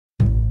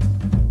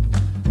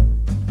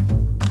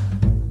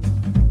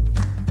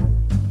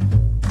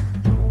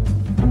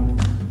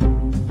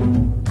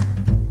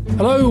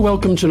Hello,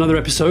 welcome to another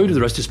episode of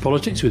The Rest is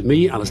Politics with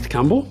me, Alastair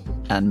Campbell.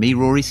 And me,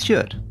 Rory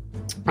Stewart.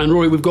 And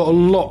Rory, we've got a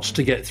lot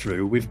to get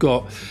through. We've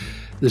got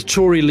the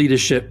Tory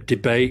leadership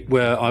debate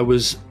where I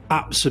was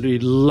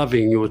absolutely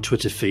loving your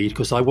Twitter feed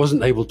because I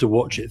wasn't able to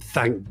watch it,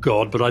 thank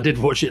God, but I did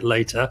watch it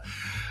later.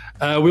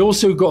 We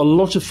also got a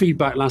lot of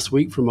feedback last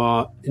week from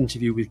our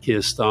interview with Keir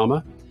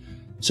Starmer.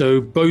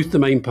 So both the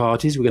main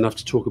parties, we're going to have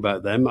to talk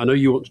about them. I know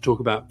you want to talk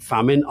about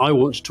famine. I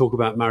want to talk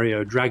about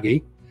Mario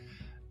Draghi.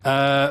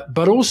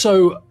 But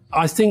also,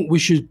 I think we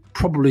should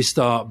probably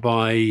start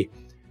by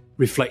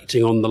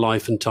reflecting on the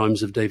life and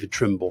times of David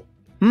Trimble.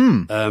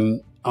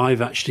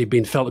 I've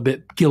actually felt a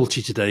bit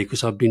guilty today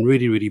because I've been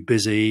really, really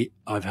busy.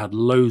 I've had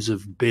loads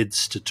of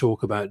bids to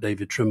talk about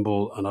David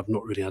Trimble and I've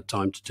not really had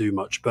time to do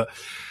much. But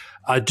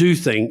I do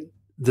think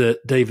that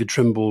David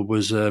Trimble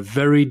was a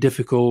very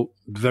difficult,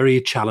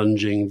 very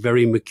challenging,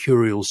 very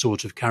mercurial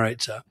sort of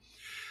character.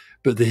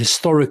 But the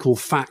historical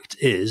fact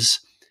is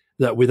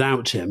that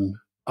without him,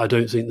 I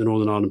don't think the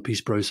Northern Ireland peace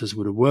process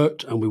would have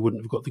worked and we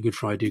wouldn't have got the Good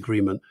Friday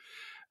Agreement.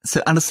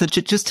 So, Alastair,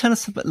 just tell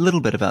us a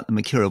little bit about the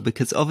mercurial,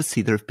 because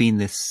obviously there have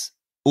been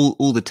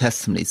all the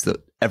testimonies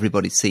that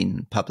everybody's seen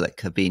in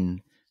public have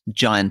been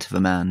giant of a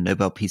man,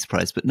 Nobel Peace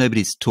Prize, but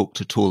nobody's talked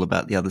at all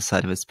about the other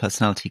side of his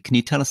personality. Can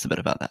you tell us a bit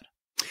about that?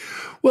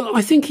 Well,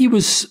 I think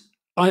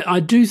I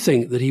do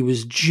think that he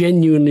was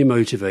genuinely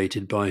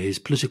motivated by his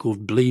political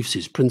beliefs,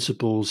 his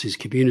principles, his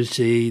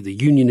community, the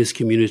unionist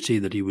community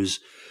that he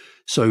was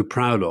so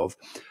proud of.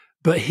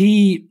 But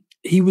he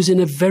was in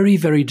a very,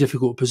 very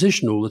difficult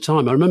position all the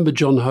time. I remember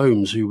John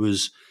Holmes, who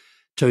was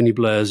Tony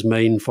Blair's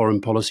main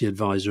foreign policy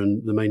advisor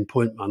and the main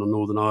point man on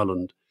Northern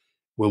Ireland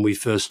when we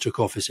first took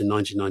office in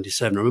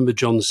 1997. I remember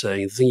John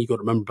saying, the thing you've got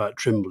to remember about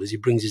Trimble is he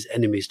brings his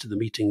enemies to the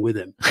meeting with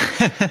him.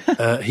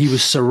 He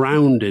was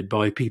surrounded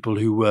by people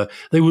who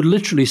they would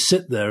literally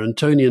sit there and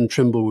Tony and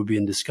Trimble would be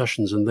in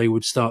discussions and they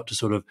would start to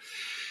sort of,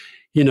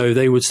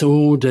 they would say,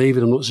 oh,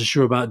 David, I'm not so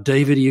sure about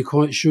David. Are you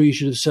quite sure you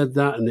should have said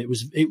that? And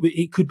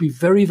it could be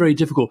very, very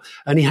difficult.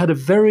 And he had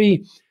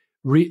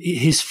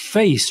his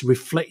face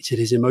reflected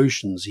his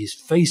emotions. His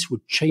face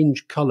would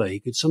change color. He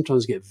could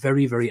sometimes get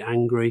very, very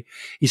angry.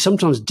 He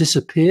sometimes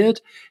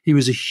disappeared. He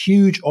was a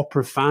huge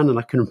opera fan. And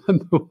I can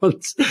remember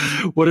once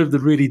one of the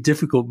really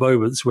difficult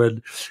moments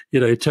when,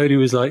 Tony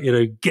was like,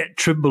 get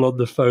Trimble on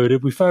the phone.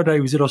 And we found out he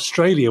was in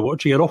Australia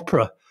watching an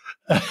opera.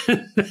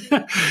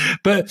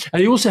 And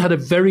he also had a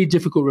very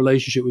difficult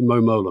relationship with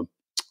Mo Mowlam.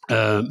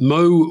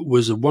 Mo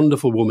was a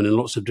wonderful woman in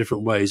lots of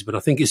different ways, but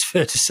I think it's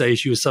fair to say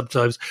she was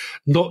sometimes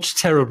not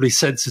terribly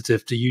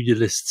sensitive to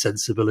unionist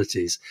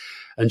sensibilities.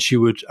 And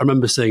I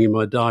remember saying in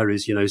my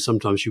diaries,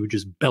 sometimes she would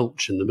just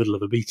belch in the middle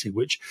of a meeting,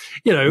 which,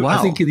 Wow. I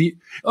think,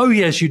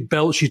 she'd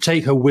belch, she'd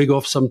take her wig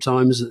off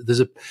sometimes. There's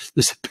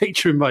a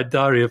picture in my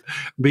diary of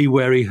me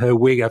wearing her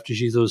wig after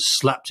she sort of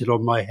slapped it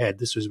on my head.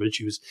 This was when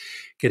she was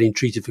getting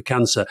treated for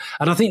cancer.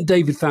 And I think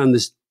David found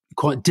this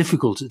quite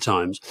difficult at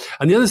times.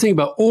 And the other thing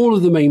about all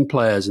of the main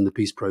players in the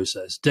peace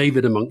process,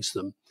 David amongst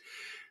them,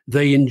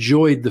 they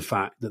enjoyed the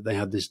fact that they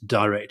had this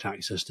direct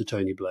access to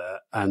Tony Blair.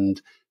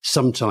 And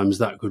sometimes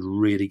that could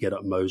really get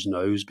up Mo's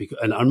nose.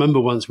 And I remember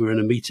once we were in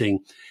a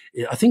meeting,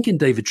 I think in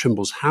David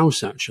Trimble's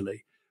house,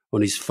 actually,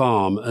 on his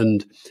farm.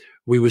 And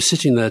we were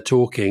sitting there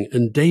talking.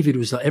 And David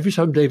was like, every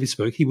time David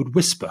spoke, he would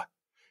whisper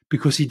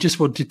because he just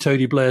wanted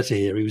Tony Blair to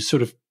hear. He was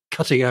sort of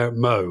cutting out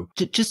Mo.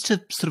 Just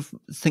to sort of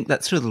think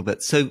that through a little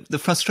bit. So the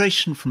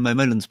frustration from Mo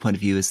Mowlam's point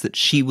of view is that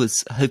she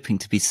was hoping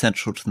to be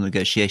central to the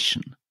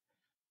negotiation,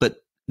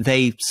 but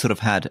they sort of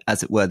had,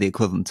 as it were, the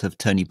equivalent of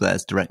Tony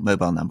Blair's direct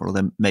mobile number,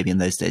 although maybe in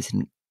those days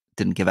he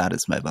didn't give out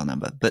his mobile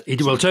number. But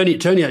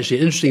Tony actually,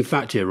 interesting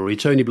fact here, Rory,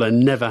 Tony Blair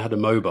never had a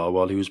mobile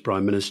while he was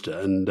Prime Minister.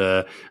 And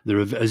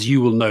as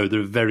you will know, there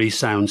are very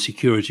sound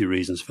security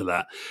reasons for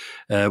that,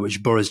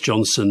 which Boris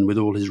Johnson, with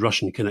all his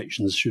Russian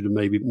connections, should have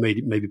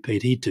maybe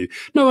paid heed to.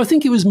 No, I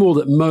think it was more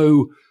that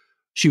Mo,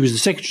 she was the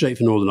Secretary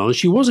for Northern Ireland.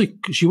 She was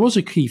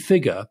a key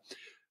figure.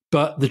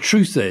 But the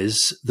truth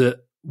is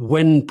that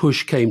when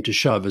push came to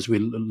shove, as we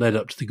led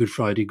up to the Good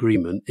Friday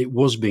Agreement, it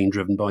was being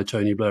driven by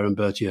Tony Blair and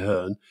Bertie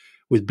Ahern,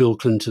 with Bill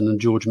Clinton and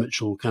George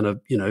Mitchell kind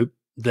of,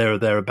 there or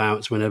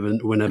thereabouts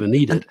whenever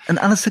needed. And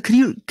Alastair, can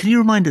you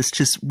remind us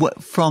just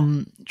what,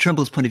 from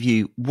Trimble's point of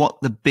view, what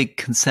the big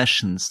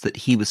concessions that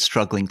he was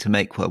struggling to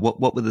make were?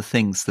 What were the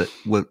things that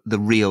were the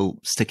real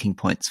sticking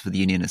points for the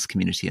unionist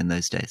community in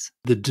those days?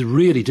 The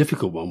really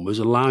difficult one was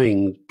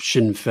allowing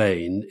Sinn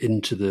Féin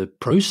into the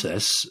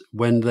process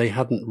when they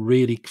hadn't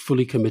really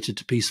fully committed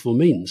to peaceful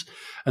means.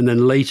 And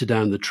then later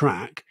down the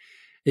track,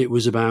 it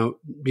was about,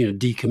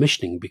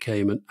 decommissioning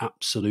became an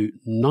absolute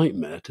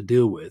nightmare to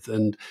deal with.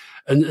 And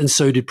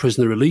so did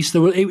prisoner release.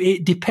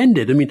 It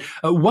depended. I mean,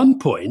 at one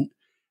point,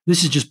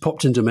 this has just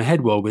popped into my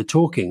head while we're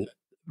talking,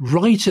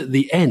 right at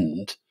the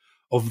end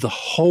of the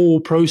whole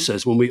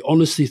process, when we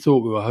honestly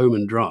thought we were home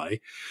and dry,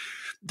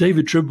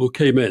 David Trimble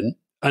came in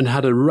and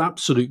had an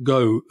absolute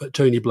go at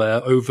Tony Blair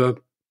over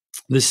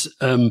this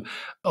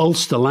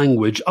Ulster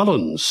language,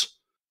 Ullans.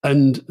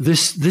 And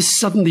this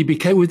suddenly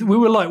became, we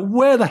were like,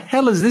 where the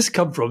hell has this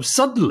come from?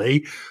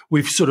 Suddenly,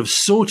 we've sort of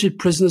sorted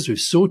prisoners,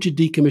 we've sorted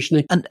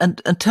decommissioning.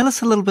 And tell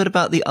us a little bit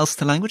about the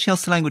Ulster language. The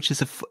Ulster language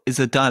is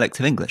a dialect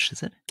of English,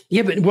 is it?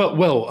 Yeah, but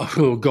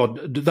oh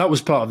God, that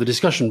was part of the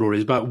discussion,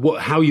 Rory, about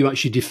how you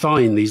actually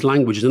define these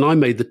languages. And I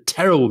made the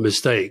terrible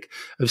mistake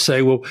of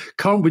saying, well,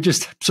 can't we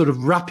just sort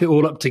of wrap it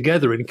all up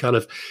together in kind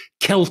of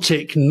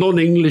Celtic,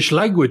 non-English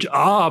language?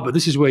 But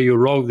this is where you're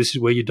wrong. This is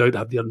where you don't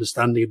have the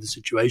understanding of the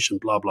situation,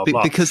 blah, blah,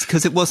 blah.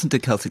 Because it wasn't a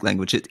Celtic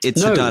language.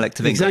 It's a dialect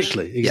of English.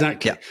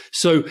 Exactly. Yeah.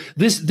 So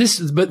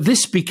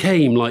this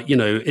became like,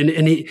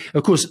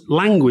 of course,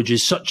 language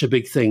is such a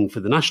big thing for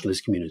the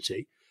nationalist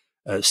community,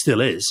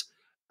 still is.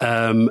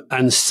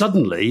 And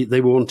suddenly they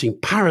were wanting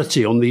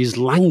parity on these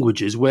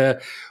languages where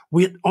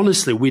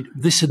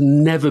this had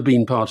never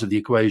been part of the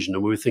equation.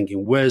 And we were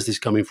thinking, where's this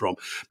coming from?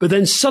 But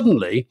then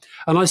suddenly,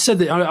 and I said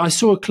that I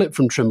saw a clip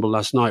from Trimble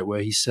last night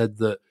where he said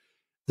that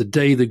the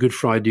day the Good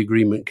Friday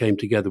Agreement came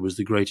together was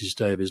the greatest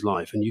day of his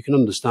life. And you can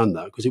understand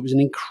that because it was an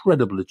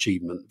incredible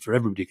achievement for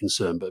everybody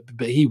concerned,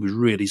 but he was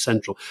really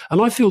central.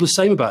 And I feel the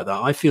same about that.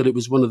 I feel it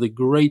was one of the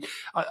great,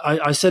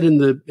 I said in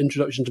the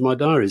introduction to my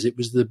diaries, it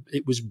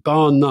was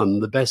bar none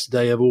the best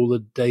day of all the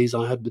days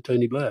I had with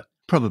Tony Blair.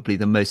 Probably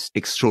the most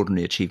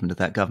extraordinary achievement of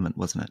that government,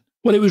 wasn't it?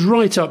 Well, it was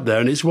right up there.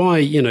 And it's why,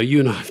 you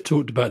and I have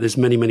talked about this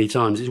many, many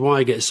times. It's why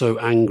I get so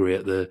angry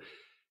at the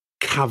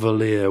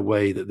cavalier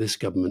way that this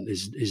government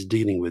is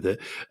dealing with it.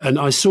 And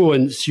I saw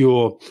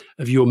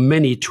of your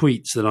many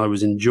tweets that I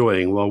was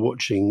enjoying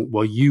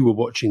while you were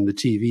watching the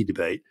TV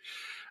debate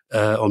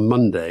on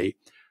Monday.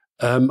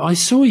 I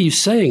saw you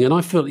saying, and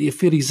I felt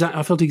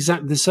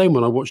exactly the same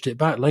when I watched it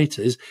back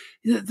later, is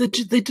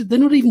they're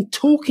not even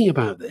talking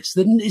about this.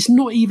 It's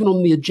not even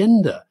on the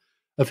agenda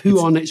of who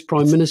our next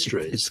Prime Minister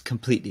is. It's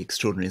completely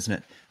extraordinary,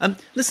 isn't it?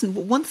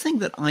 Listen, one thing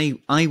that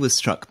I was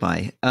struck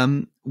by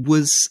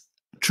was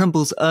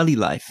Trimble's early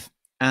life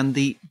and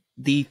the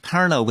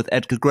parallel with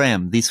Edgar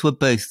Graham. These were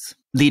both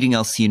leading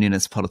Ulster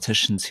Unionist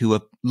politicians who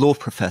were law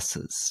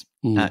professors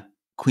at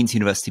Queen's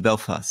University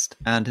Belfast.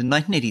 And in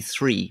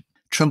 1983,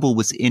 Trimble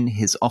was in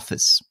his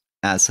office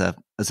as a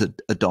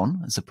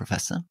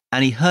professor,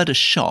 and he heard a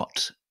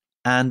shot.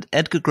 And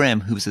Edgar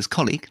Graham, who was his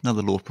colleague,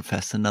 another law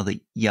professor, another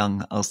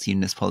young Ulster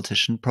Unionist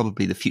politician,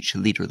 probably the future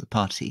leader of the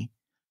party,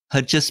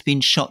 had just been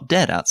shot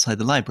dead outside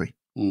the library.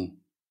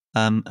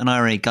 An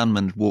IRA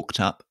gunman walked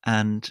up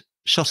and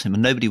shot him,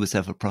 and nobody was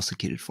ever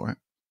prosecuted for it.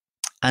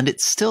 And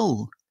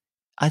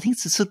I think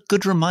it's a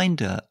good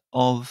reminder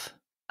of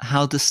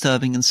how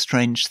disturbing and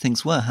strange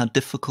things were, how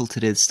difficult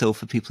it is still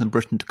for people in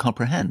Britain to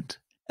comprehend.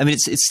 I mean,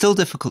 it's still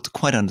difficult to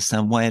quite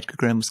understand why Edgar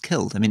Graham was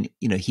killed. I mean,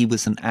 he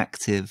was an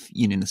active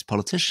unionist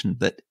politician,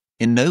 but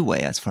in no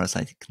way, as far as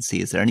I can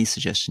see, is there any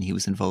suggestion he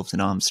was involved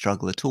in armed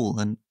struggle at all.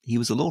 And he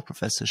was a law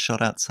professor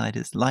shot outside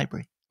his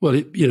library. Well,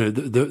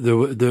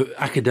 the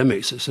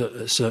academics at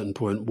a certain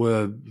point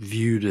were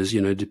viewed as,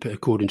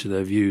 according to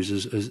their views,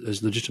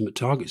 as legitimate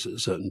targets at a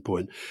certain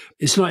point.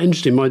 It's not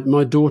interesting.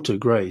 My daughter,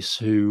 Grace,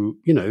 who,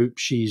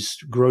 she's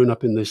grown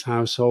up in this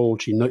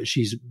household.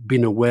 She's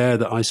been aware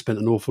that I spent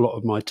an awful lot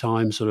of my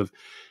time sort of,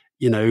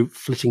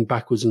 flitting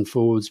backwards and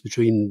forwards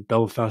between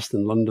Belfast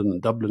and London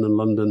and Dublin and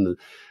London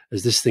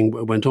as this thing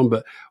went on.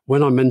 But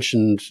when I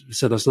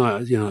said last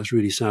night, it's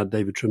really sad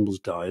David Trimble's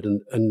died.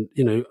 And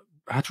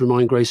I had to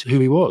remind Grace who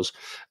he was.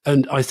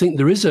 And I think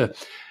there is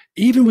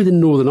even within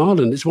Northern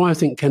Ireland, it's why I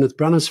think Kenneth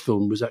Branagh's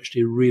film was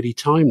actually really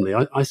timely.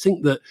 I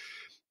think that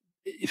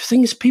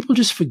people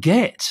just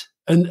forget.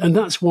 And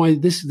that's why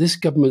this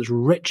government's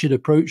wretched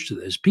approach to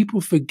this,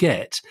 people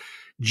forget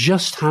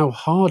just how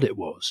hard it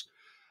was.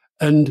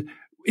 And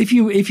if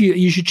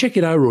you should check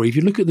it out, Rory, if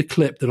you look at the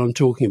clip that I'm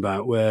talking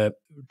about where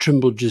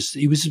Trimble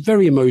he was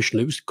very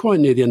emotional. It was quite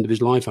near the end of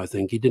his life, I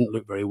think. He didn't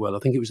look very well. I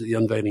think it was at the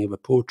unveiling of a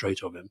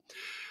portrait of him.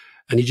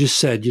 And he just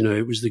said,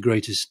 it was the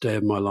greatest day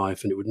of my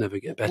life, and it would never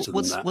get better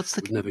than that. What's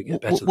the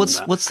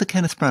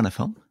Kenneth Branagh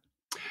film?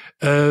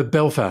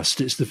 Belfast.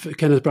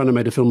 Kenneth Branagh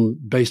made a film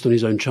based on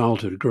his own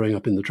childhood, growing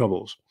up in the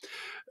Troubles,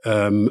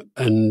 and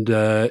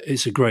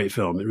it's a great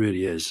film. It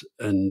really is.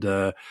 And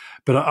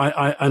but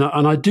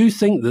I do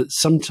think that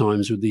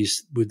sometimes with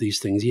these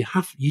things,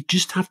 you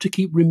just have to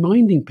keep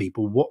reminding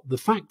people what the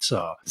facts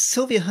are.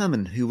 Sylvia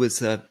Herman, who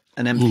was an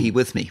MP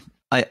with me,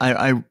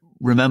 I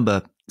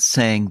remember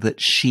saying that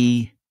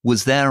she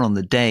was there on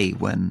the day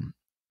when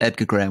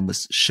Edgar Graham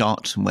was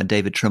shot and when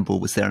David Trimble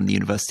was there in the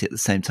university at the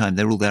same time.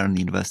 They were all there in the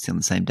university on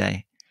the same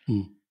day.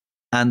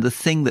 And the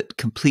thing that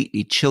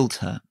completely chilled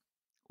her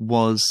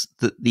was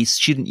that the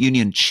student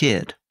union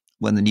cheered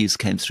when the news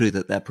came through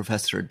that their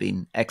professor had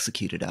been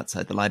executed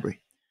outside the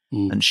library.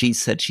 And she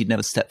said she'd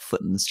never stepped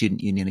foot in the student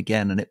union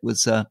again. And it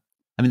was,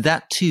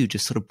 that too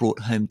just sort of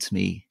brought home to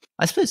me,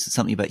 I suppose it's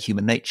something about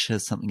human nature,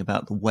 something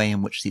about the way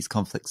in which these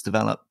conflicts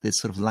develop, this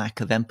sort of lack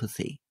of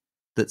empathy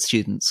that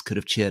students could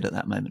have cheered at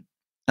that moment.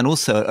 And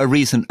also a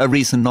reason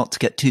not to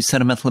get too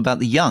sentimental about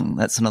the young.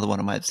 That's another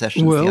one of my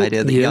obsessions, the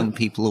idea that young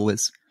people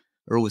always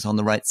are always on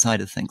the right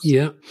side of things.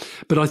 Yeah,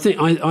 but I think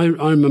I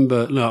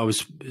remember. No, I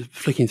was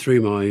flicking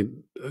through my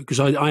because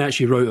I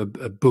actually wrote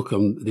a book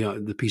on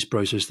the peace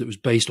process that was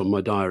based on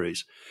my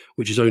diaries,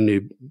 which is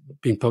only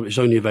being published,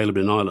 only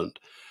available in Ireland.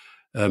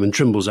 And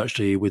Trimble's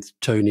actually with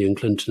Tony and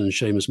Clinton and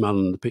Seamus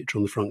Mallon, the picture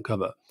on the front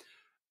cover.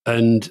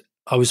 And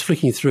I was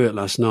flicking through it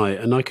last night,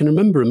 and I can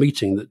remember a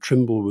meeting that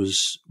Trimble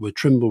was with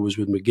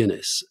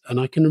McGuinness. And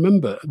I can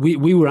remember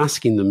we were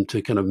asking them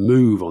to kind of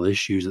move on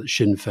issues that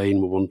Sinn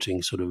Féin were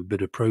wanting sort of a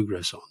bit of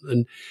progress on.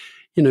 And,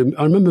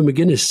 I remember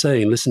McGuinness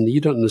saying, listen,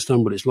 you don't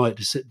understand what it's like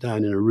to sit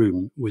down in a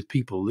room with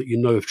people that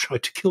have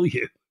tried to kill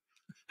you.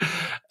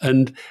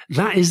 And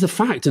that is the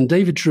fact. And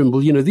David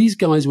Trimble, these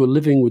guys were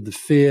living with the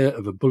fear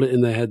of a bullet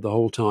in their head the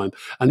whole time.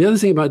 And the other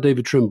thing about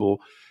David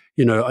Trimble,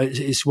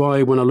 it's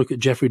why when I look at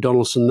Jeffrey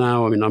Donaldson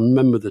now, I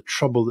remember the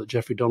trouble that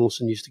Jeffrey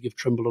Donaldson used to give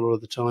Trimble a lot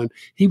of the time.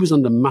 He was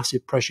under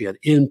massive pressure. He had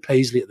Ian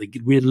Paisley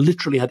we had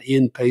literally had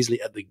Ian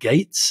Paisley at the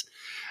gates.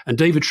 And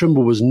David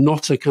Trimble was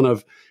not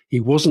he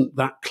wasn't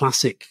that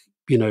classic,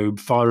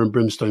 fire and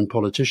brimstone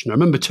politician. I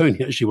remember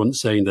Tony actually once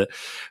saying that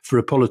for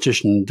a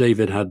politician,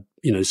 David had,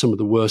 some of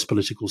the worst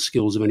political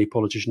skills of any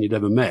politician he'd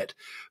ever met.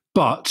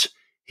 But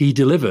he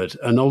delivered.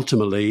 And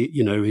ultimately,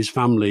 his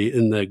family,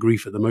 in their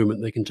grief at the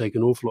moment, they can take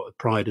an awful lot of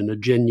pride in a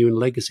genuine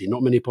legacy.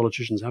 Not many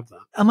politicians have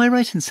that. Am I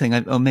right in saying,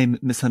 I may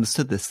have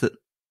misunderstood this, that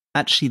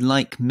actually,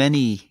 like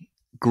many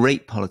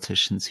great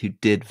politicians who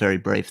did very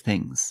brave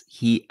things,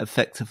 he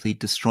effectively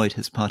destroyed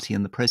his party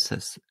in the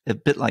process? A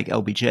bit like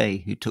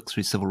LBJ, who took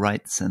through civil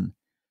rights in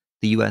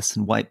the US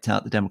and wiped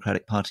out the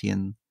Democratic Party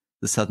in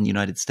the southern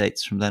United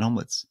States from then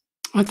onwards.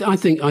 I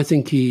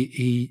think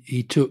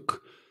he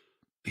took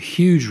a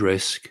huge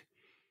risk.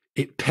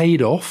 It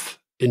paid off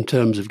in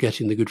terms of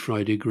getting the Good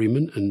Friday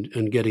Agreement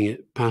and getting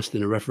it passed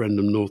in a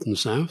referendum, North and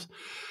South.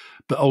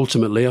 But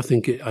ultimately, I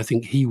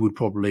think he would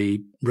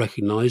probably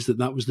recognise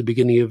that was the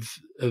beginning of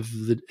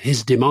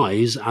his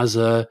demise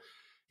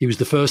he was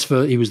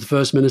the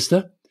first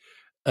minister.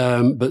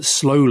 But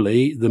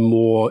slowly, the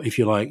more, if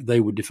you like,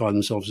 they would define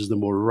themselves as the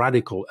more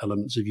radical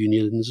elements of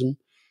unionism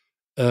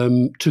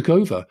took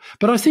over.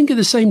 But I think at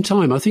the same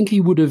time, I think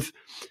he would have,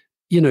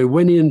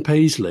 when Ian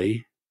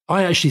Paisley,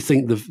 I actually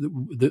think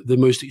the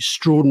most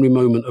extraordinary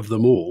moment of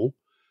them all,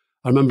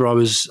 I remember I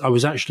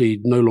was actually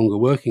no longer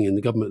working in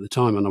the government at the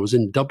time, and I was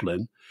in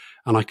Dublin,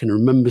 and I can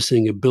remember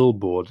seeing a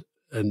billboard,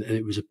 and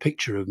it was a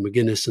picture of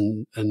McGuinness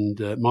and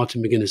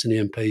Martin McGuinness and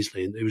Ian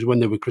Paisley, and it was when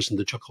they were christened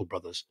the Chuckle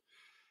Brothers.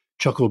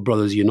 Chuckle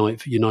Brothers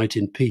unite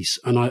in peace.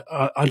 And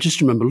I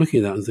just remember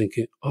looking at that and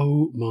thinking,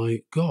 oh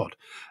my God.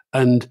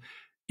 And,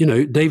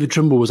 David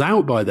Trimble was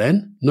out by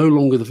then, no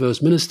longer the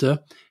first minister.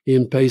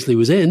 Ian Paisley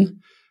was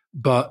in,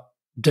 but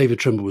David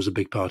Trimble was a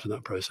big part of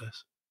that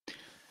process.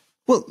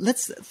 Well,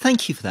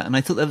 thank you for that. And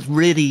I thought that was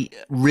really,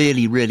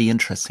 really, really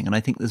interesting. And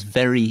I think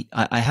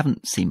I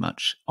haven't seen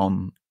much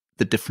on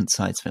the different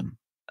sides of him.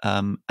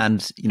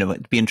 And,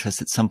 I'd be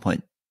interested at some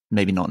point,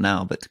 maybe not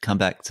now, but to come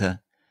back to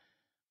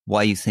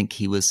why you think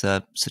he was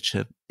such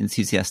an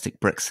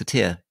enthusiastic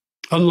Brexiteer.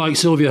 Unlike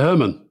Sylvia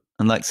Herman.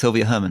 Unlike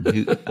Sylvia Herman,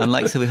 who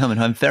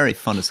I'm very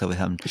fond of Sylvia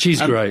Herman.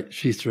 She's great.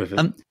 She's terrific.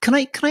 Can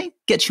I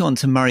get you on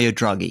to Mario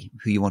Draghi,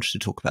 who you wanted to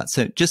talk about?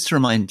 So just to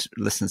remind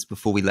listeners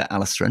before we let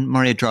Alastair in,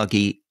 Mario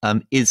Draghi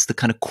is the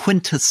kind of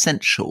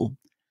quintessential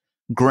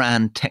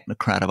grand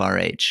technocrat of our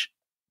age.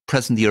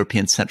 President of the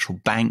European Central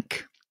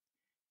Bank,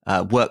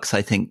 works,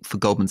 I think, for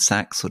Goldman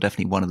Sachs, or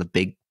definitely one of the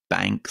big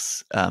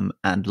banks,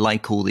 and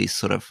like all these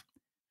sort of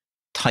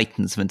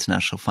titans of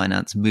international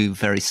finance, move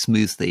very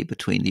smoothly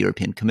between the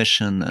European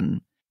Commission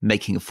and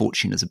making a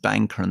fortune as a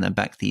banker and then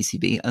back to the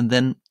ECB, and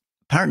then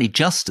apparently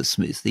just as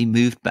smoothly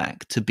moved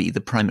back to be the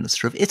Prime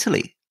Minister of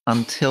Italy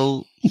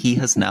until he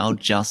has now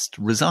just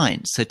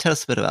resigned. So tell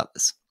us a bit about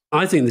this.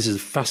 I think this is a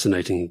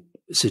fascinating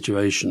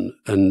situation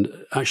and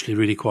actually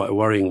really quite a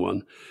worrying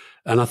one.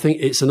 And I think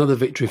it's another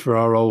victory for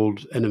our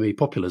old enemy,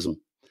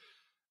 populism.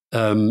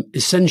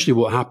 Essentially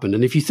what happened,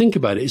 and if you think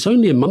about it, it's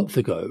only a month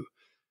ago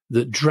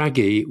that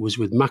Draghi was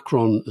with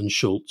Macron and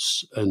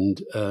Schulz and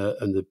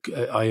the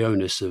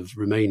Ioannis of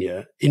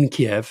Romania in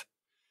Kiev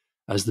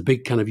as the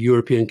big kind of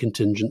European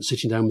contingent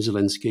sitting down with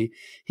Zelensky.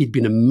 He'd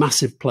been a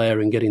massive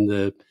player in getting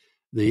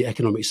the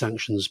economic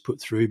sanctions put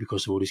through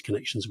because of all his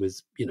connections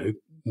with,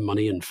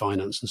 money and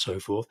finance and so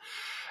forth.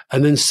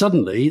 And then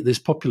suddenly this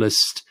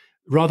populist,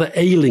 rather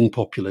ailing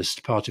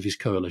populist part of his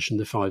coalition,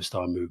 the Five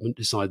Star Movement,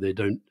 decide they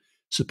don't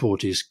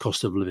support his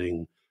cost of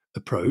living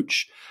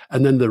approach.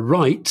 And then the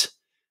right,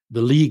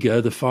 the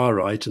Lega, the far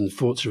right, and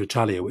Forza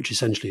Italia, which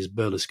essentially is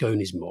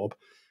Berlusconi's mob,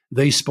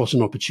 they spot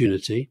an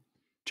opportunity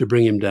to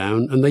bring him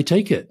down and they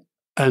take it.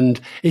 And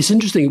it's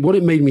interesting, what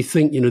it made me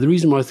think, the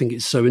reason why I think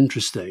it's so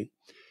interesting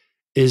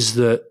is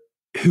that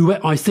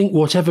I think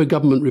whatever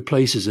government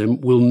replaces him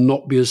will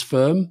not be as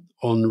firm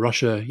on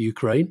Russia,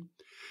 Ukraine.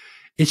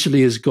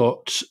 Italy has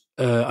got,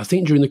 I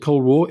think during the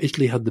Cold War,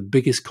 Italy had the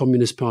biggest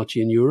communist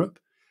party in Europe.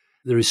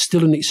 There is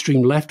still an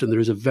extreme left and there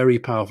is a very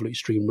powerful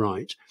extreme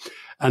right.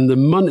 And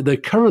the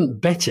current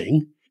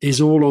betting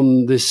is all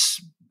on this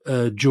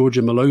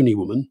Giorgia Meloni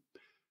woman,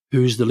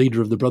 who's the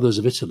leader of the Brothers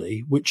of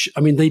Italy, which, I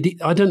mean,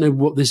 I don't know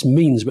what this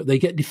means, but they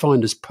get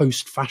defined as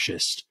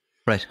post-fascist.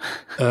 Right.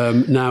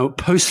 Now,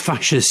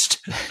 post-fascist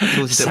it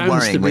was a bit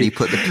worrying when you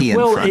put the P in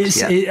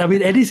front. I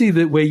mean,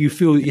 anything where you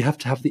feel that you have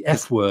to have the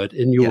F word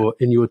in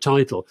your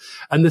title.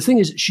 And the thing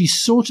is,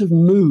 she's sort of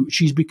moved.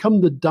 She's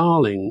become the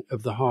darling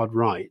of the hard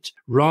right,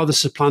 rather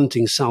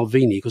supplanting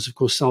Salvini, because, of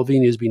course,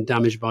 Salvini has been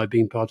damaged by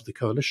being part of the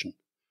coalition.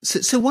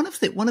 So one of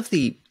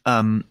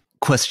the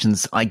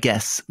questions, I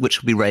guess,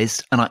 which will be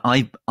raised, and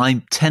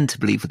I tend to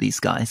believe with these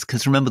guys,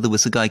 because remember there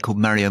was a guy called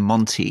Mario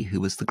Monti, who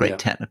was the great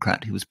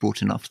technocrat who was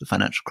brought in after the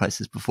financial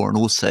crisis before and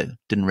also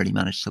didn't really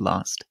manage to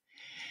last,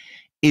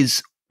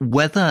 is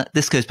whether,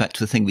 this goes back to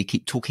the thing we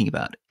keep talking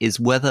about,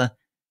 is whether,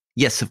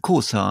 yes, of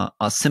course, our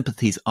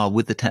sympathies are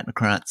with the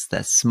technocrats.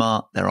 They're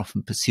smart. They're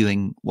often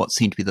pursuing what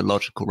seem to be the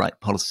logical right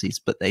policies,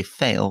 but they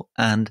fail.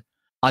 And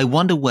I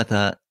wonder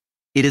whether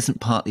it isn't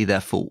partly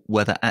their fault,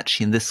 whether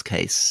actually in this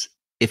case,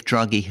 if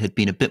Draghi had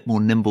been a bit more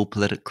nimble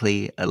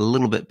politically, a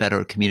little bit better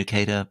a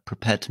communicator,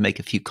 prepared to make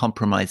a few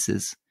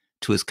compromises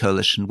to his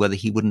coalition, whether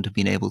he wouldn't have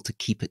been able to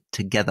keep it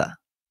together.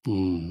 I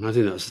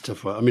think that's a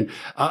tough one. I mean,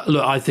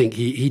 look, I think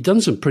he'd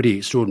done some pretty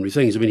extraordinary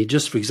things. I mean, he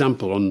just, for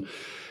example,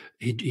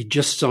 he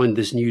just signed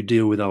this new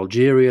deal with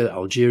Algeria.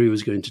 Algeria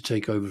was going to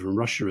take over from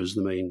Russia as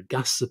the main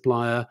gas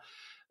supplier.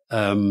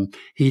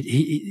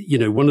 You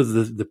know, one of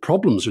the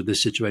problems with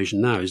this situation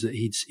now is that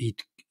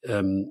he'd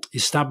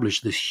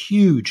established this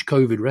huge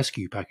COVID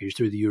rescue package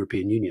through the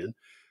European Union,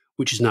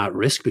 which is now at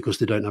risk because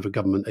they don't have a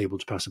government able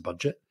to pass a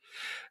budget.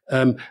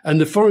 And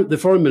the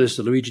foreign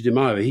minister, Luigi Di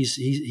Maio,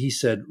 he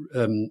said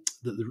that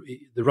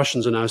the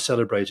Russians are now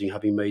celebrating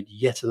having made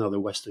yet another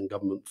Western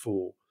government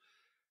fall.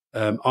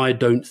 I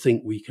don't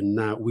think we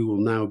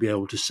will now be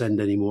able to send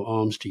any more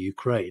arms to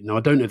Ukraine. Now, I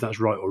don't know if that's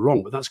right or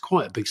wrong, but that's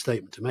quite a big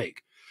statement to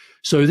make.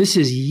 So this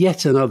is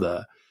yet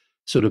another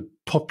sort of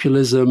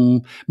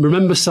populism.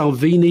 Remember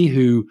Salvini,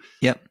 who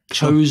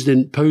posed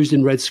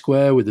in Red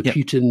Square with the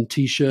Putin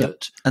T-shirt?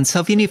 Yep. And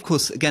Salvini, of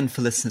course, again,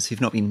 for listeners who've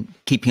not been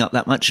keeping up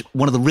that much,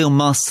 one of the real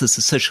masters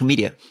of social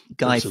media.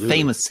 Guy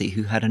famously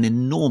who had an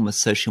enormous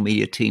social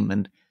media team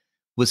and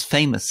was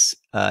famous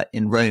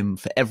in Rome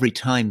for every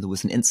time there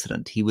was an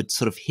incident. He would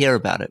sort of hear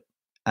about it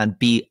and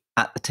be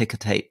at the ticker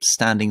tape,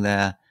 standing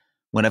there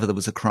whenever there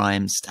was a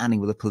crime,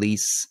 standing with the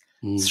police,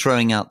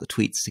 throwing out the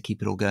tweets to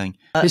keep it all going.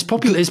 His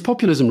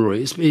populism,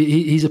 Rory.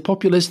 He's a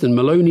populist, and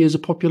Maloney is a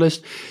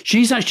populist.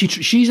 She's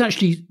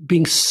actually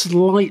being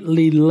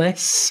slightly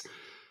less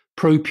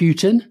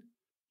pro-Putin.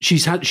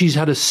 She's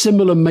had a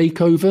similar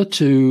makeover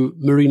to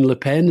Marine Le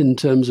Pen in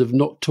terms of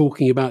not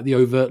talking about the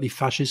overtly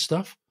fascist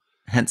stuff.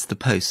 Hence the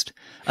post.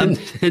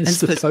 Hence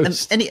the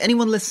post.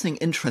 Anyone listening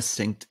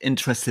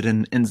interested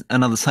in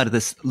another side of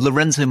this?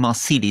 Lorenzo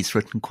Marsili's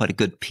written quite a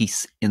good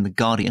piece in The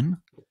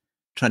Guardian,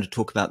 trying to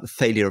talk about the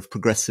failure of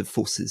progressive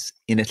forces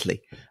in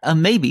Italy.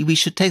 Maybe we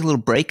should take a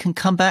little break and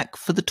come back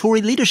for the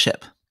Tory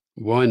leadership.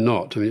 Why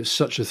not? I mean, it's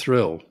such a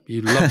thrill.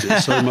 You loved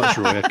it so much,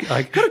 Rory.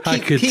 I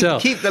could tell.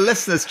 Keep the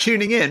listeners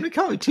tuning in. We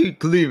can't be too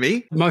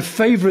gloomy. My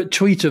favourite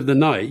tweet of the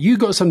night, you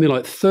got something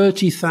like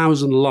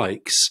 30,000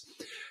 likes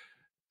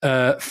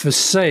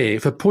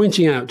for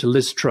pointing out to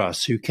Liz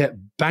Truss, who kept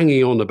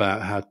banging on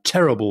about how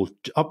terrible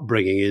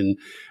upbringing in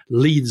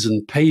Leeds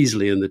and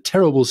Paisley and the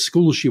terrible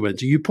school she went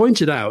to. You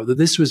pointed out that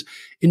this was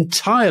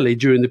entirely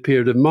during the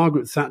period of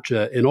Margaret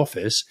Thatcher in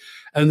office,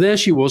 and there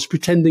she was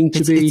pretending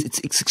to be it's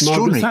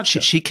extraordinary. Margaret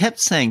Thatcher. She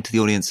kept saying to the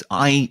audience,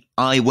 I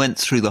went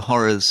through the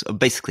horrors of,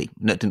 basically,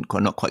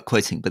 not quite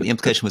quoting, but the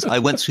implication was, I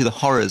went through the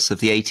horrors of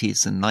the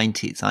 80s and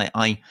 90s.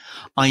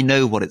 I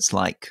know what it's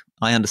like.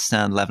 I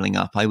understand leveling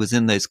up. I was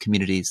in those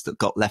communities that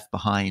got left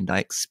behind. I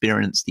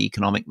experienced the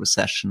economic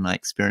recession. I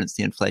experienced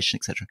the inflation,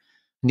 etc.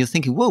 And you're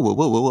thinking, whoa,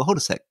 hold a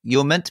sec.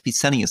 You're meant to be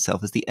selling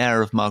yourself as the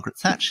heir of Margaret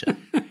Thatcher.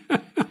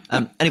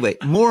 Anyway,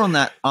 more on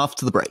that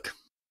after the break.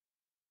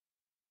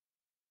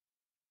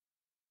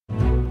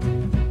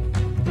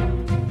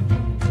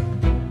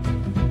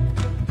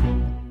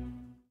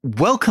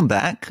 Welcome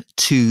back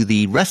to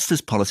The Rest is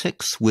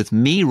Politics with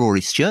me,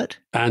 Rory Stewart.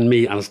 And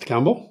me, Alastair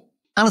Campbell.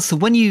 Alastair,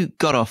 when you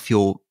got off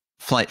your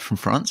flight from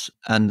France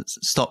and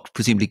stopped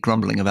presumably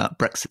grumbling about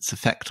Brexit's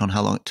effect on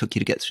how long it took you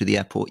to get through the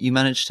airport, you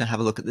managed to have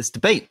a look at this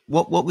debate.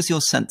 What was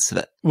your sense of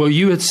it? Well,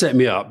 you had set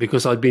me up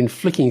because I'd been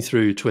flicking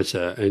through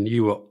Twitter and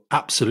you were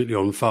absolutely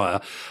on fire.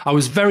 I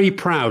was very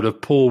proud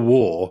of Paul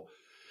Waugh,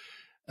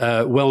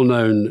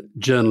 well-known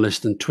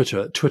journalist and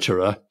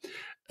Twitterer,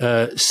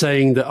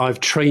 saying that I've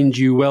trained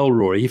you well,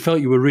 Rory. He felt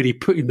you were really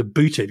putting the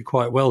boot in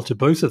quite well to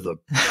both of them.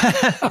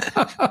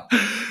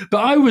 But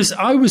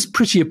I was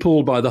pretty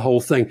appalled by the whole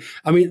thing.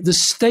 I mean, the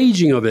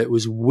staging of it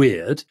was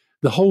weird.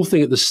 The whole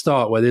thing at the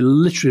start where they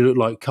literally looked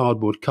like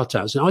cardboard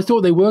cutouts. And I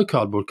thought they were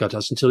cardboard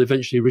cutouts until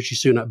eventually Rishi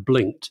Sunak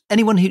blinked.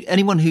 Anyone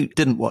who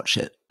didn't watch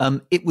it,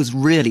 it was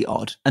really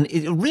odd. And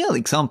a real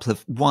example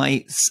of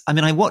why, I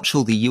mean, I watch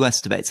all the US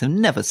debates. I've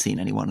never seen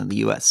anyone in the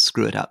US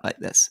screw it up like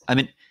this. I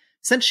mean,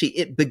 essentially,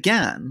 it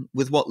began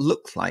with what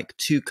looked like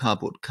two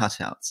cardboard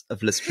cutouts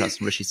of Liz Truss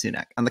and Rishi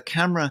Sunak. And the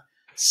camera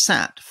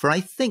sat for,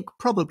 I think,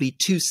 probably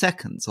 2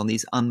 seconds on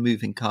these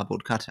unmoving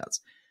cardboard cutouts.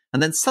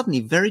 And then suddenly,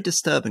 very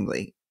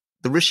disturbingly,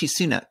 the Rishi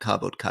Sunak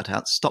cardboard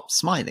cutout stopped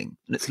smiling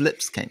and its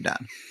lips came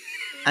down.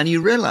 And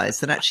you realize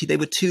that actually they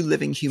were two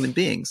living human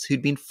beings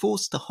who'd been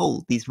forced to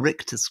hold these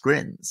rictus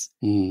grins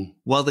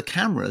while the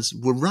cameras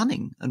were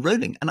running and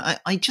rolling. And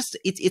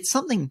it's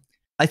something,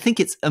 I think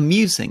it's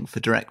amusing for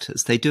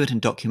directors. They do it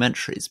in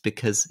documentaries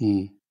because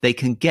they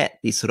can get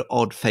these sort of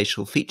odd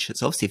facial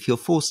features. Obviously, if you're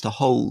forced to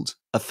hold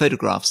a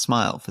photograph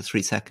smile for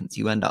 3 seconds,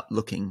 you end up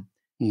looking,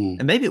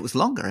 and maybe it was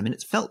longer. I mean,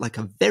 it felt like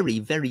a very,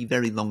 very,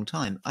 very long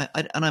time.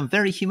 And I'm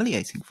very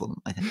humiliating for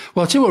them, I think.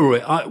 Well, I'll tell you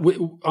what,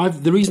 Rory,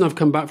 the reason I've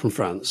come back from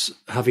France,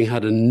 having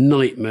had a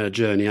nightmare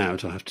journey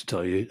out, I have to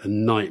tell you, a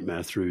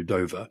nightmare through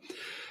Dover.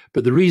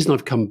 But the reason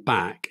I've come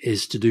back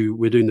is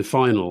we're doing the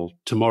final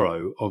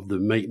tomorrow of the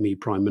Make Me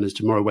Prime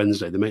Minister, tomorrow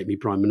Wednesday, the Make Me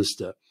Prime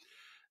Minister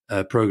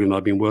program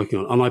I've been working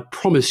on. And I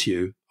promise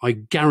you, I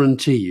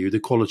guarantee you the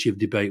quality of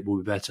debate will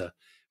be better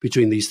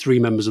between these three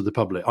members of the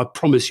public. I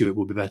promise you it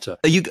will be better.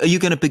 Are you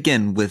going to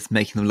begin with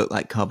making them look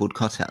like cardboard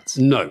cutouts?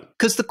 No.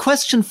 Because the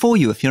question for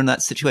you, if you're in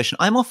that situation,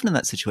 I'm often in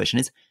that situation,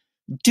 is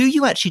do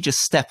you actually just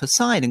step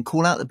aside and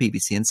call out the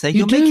BBC and say,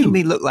 you're making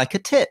me look like a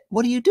tit?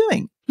 What are you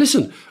doing?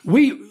 Listen,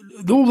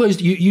 all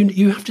those,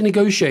 you have to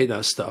negotiate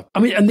that stuff.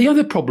 I mean, and the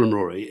other problem,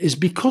 Rory, is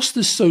because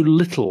there's so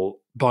little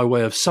by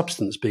way of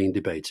substance being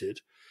debated,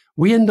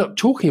 we end up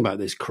talking about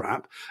this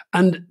crap.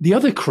 And the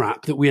other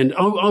crap that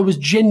I was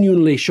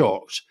genuinely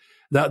shocked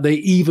that they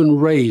even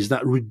raised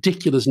that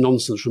ridiculous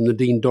nonsense from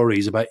Nadine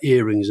Dorries about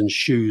earrings and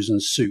shoes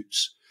and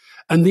suits.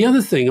 And the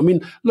other thing, I mean,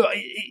 look,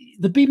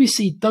 the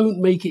BBC don't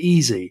make it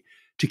easy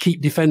to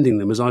keep defending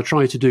them, as I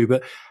try to do,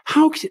 but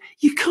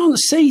you can't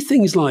say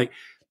things like,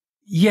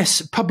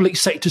 yes, public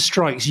sector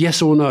strikes,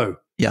 yes or no.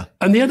 Yeah.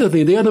 And the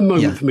other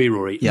moment for me,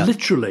 Rory,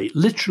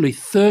 literally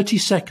 30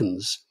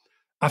 seconds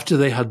after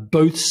they had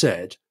both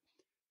said,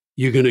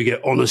 you're going to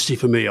get honesty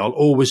from me. I'll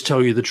always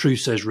tell you the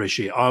truth, says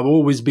Rishi. I'll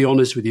always be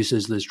honest with you,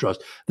 says Liz Truss.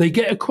 They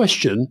get a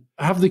question,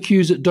 have the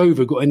queues at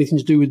Dover got anything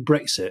to do with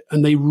Brexit?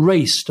 And they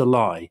race to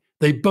lie.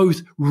 They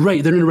both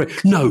race. They're in a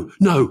race. No.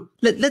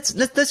 Let's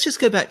just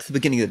go back to the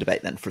beginning of the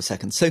debate then for a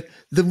second. So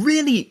the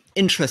really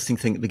interesting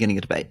thing at the beginning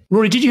of the debate.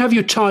 Rory, did you have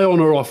your tie on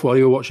or off while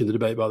you were watching the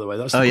debate, by the way?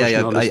 That's the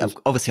question.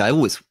 Obviously, I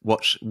always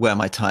wear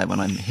my tie when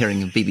I'm hearing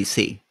the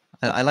BBC.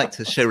 I like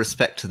to show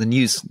respect to the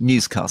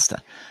newscaster.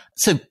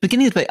 So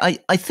beginning of the debate,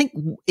 I think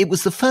it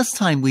was the first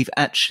time we've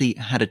actually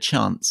had a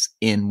chance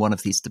in one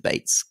of these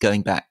debates,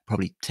 going back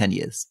probably 10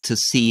 years, to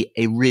see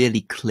a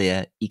really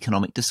clear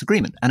economic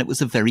disagreement. And it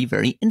was a very,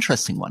 very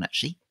interesting one,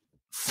 actually.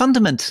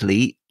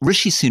 Fundamentally,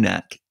 Rishi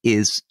Sunak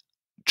is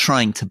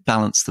trying to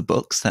balance the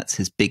books. That's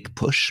his big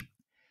push.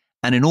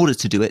 And in order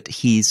to do it,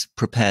 he's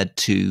prepared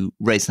to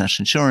raise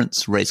national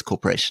insurance, raise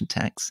corporation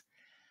tax.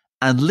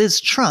 And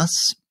Liz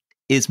Truss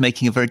is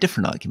making a very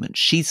different argument.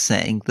 She's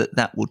saying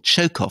that will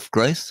choke off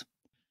growth.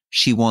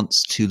 She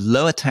wants to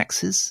lower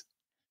taxes.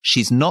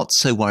 She's not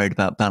so worried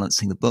about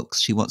balancing the books.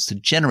 She wants to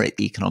generate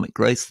the economic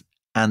growth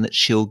and that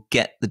she'll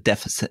get the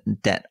deficit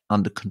and debt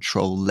under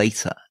control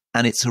later.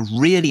 And it's a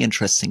really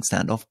interesting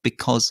standoff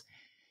because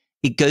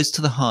it goes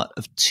to the heart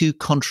of two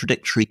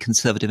contradictory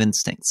conservative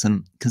instincts.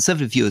 And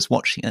conservative viewers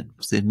watching it,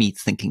 so me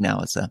thinking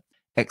now as an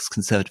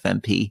ex-conservative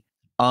MP,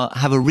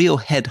 have a real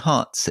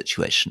head-heart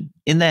situation.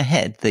 In their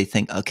head, they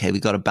think, okay,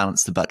 we've got to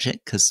balance the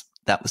budget because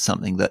that was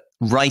something that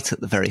right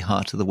at the very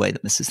heart of the way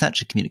that Mrs.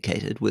 Thatcher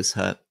communicated was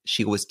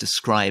she always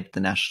described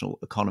the national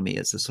economy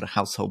as a sort of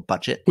household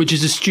budget. Which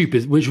is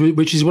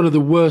which is one of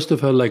the worst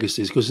of her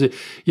legacies because,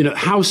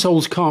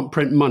 households can't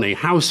print money.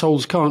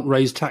 Households can't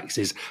raise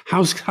taxes.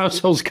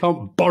 Households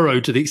can't borrow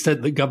to the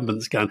extent that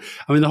governments can.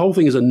 I mean, the whole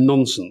thing is a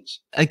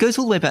nonsense. It goes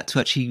all the way back to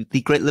actually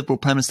the great Liberal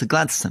Prime Minister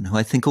Gladstone, who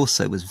I think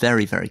also was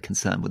very, very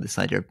concerned with this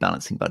idea of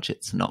balancing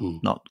budgets and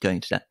not going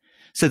to debt.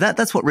 So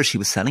that's what Rishi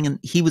was selling. And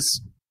he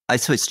was, I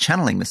suppose,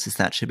 channeling Mrs.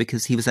 Thatcher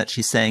because he was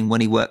actually saying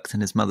when he worked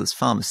in his mother's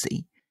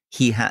pharmacy,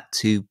 he had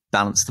to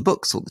balance the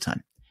books all the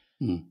time.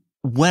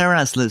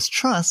 Whereas Liz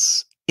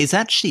Truss is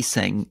actually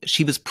saying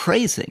she was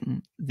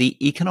praising the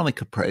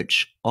economic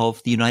approach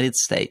of the United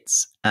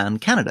States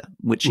and Canada,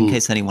 which, in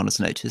case anyone has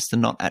noticed, are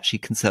not actually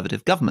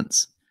conservative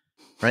governments,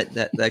 right?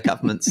 They're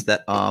governments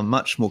that are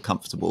much more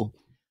comfortable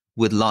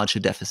with larger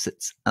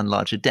deficits and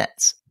larger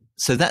debts.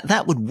 So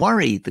that would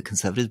worry the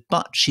Conservatives,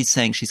 but she's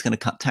saying she's going to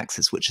cut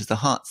taxes, which is the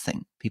heart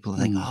thing. People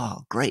think,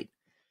 oh, great,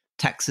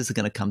 taxes are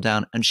going to come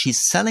down. And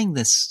she's selling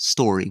this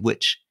story,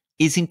 which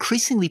is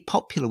increasingly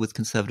popular with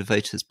Conservative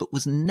voters, but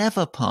was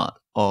never part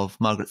of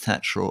Margaret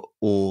Thatcher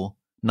or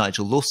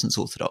Nigel Lawson's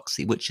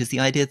orthodoxy, which is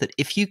the idea that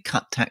if you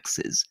cut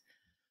taxes,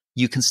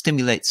 you can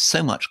stimulate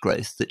so much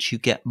growth that you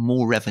get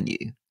more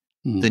revenue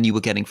than you were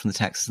getting from the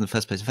taxes in the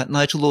first place. In fact,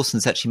 Nigel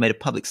Lawson's actually made a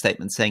public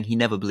statement saying he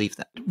never believed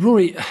that.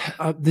 Rory,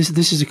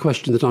 this is a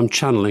question that I'm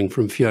channeling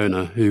from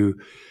Fiona, who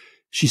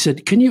she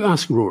said, can you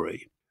ask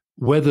Rory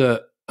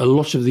whether a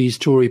lot of these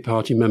Tory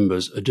party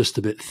members are just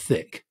a bit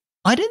thick?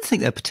 I don't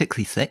think they're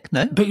particularly thick,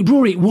 no. But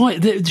Rory,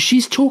 why?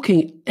 She's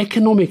talking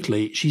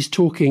economically, she's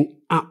talking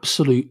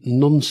absolute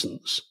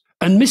nonsense.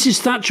 And Mrs.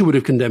 Thatcher would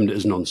have condemned it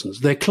as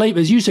nonsense.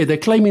 As you say, they're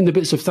claiming the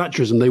bits of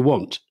Thatcherism they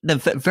want. No,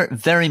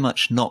 very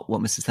much not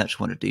what Mrs. Thatcher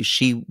wanted to do.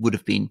 She would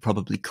have been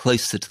probably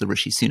closer to the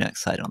Rishi Sunak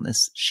side on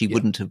this. She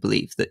wouldn't have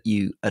believed that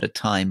you, at a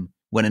time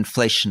when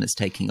inflation is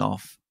taking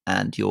off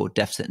and your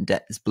deficit and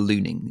debt is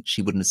ballooning,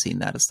 she wouldn't have seen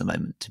that as the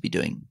moment to be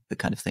doing the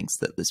kind of things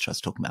that Liz Truss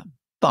is talking about.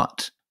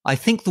 But I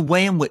think the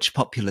way in which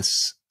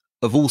populists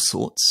of all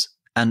sorts,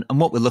 and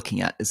what we're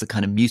looking at is a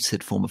kind of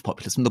muted form of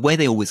populism, the way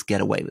they always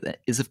get away with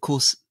it is, of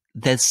course,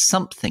 there's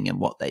something in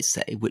what they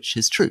say which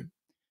is true.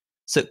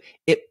 So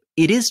it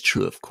is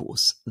true, of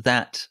course,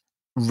 that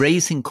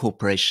raising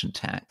corporation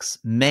tax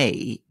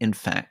may, in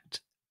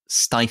fact,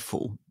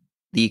 stifle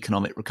the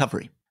economic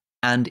recovery.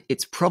 And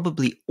it's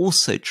probably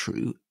also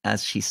true,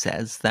 as she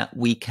says, that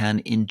we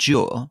can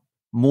endure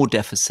more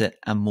deficit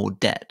and more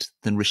debt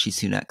than Rishi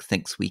Sunak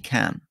thinks we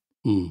can.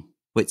 Mm.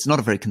 Well, it's not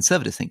a very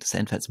conservative thing to say.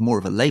 In fact, it's more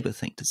of a Labour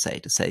thing to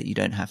say you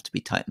don't have to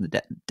be tight in the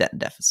debt and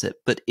deficit.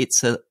 But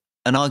it's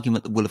an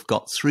argument that will have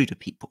got through to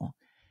people.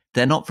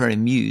 They're not very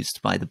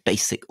amused by the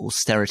basic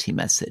austerity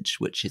message,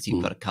 which is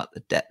you've got to cut the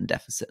debt and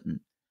deficit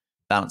and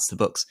balance the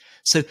books.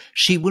 So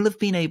she will have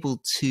been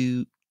able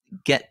to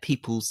get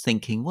people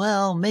thinking,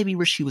 well, maybe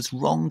Rishi was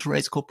wrong to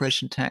raise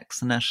corporation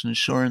tax and national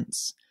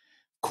insurance.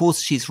 Of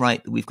course, she's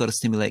right that we've got to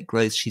stimulate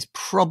growth. She's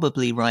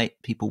probably right.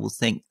 People will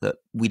think that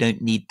we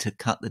don't need to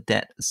cut the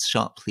debt as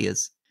sharply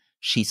as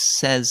she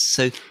says.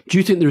 So do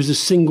you think there is a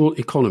single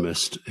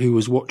economist who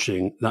was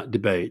watching that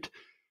debate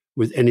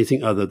with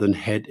anything other than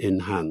head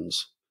in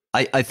hands?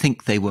 I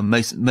think they were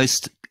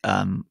most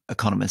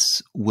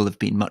economists will have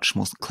been much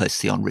more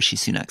closely on Rishi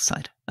Sunak's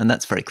side. And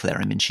that's very clear.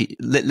 I mean,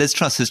 Liz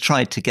Truss has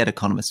tried to get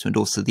economists to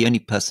endorse her. The only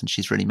person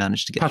she's really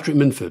managed to get Patrick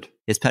Minford.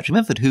 Is Patrick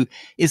Minford, who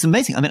is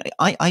amazing. I mean,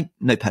 I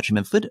know Patrick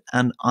Minford,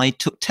 and I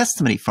took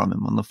testimony from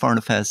him on the Foreign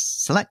Affairs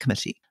Select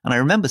Committee. And I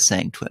remember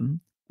saying to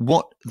him,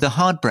 what the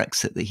hard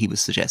Brexit that he was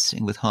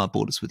suggesting with hard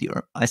borders with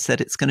Europe, I said,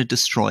 it's going to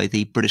destroy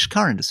the British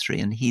car industry.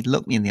 And he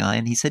looked me in the eye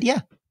and he said,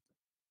 yeah,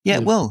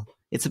 it will.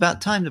 It's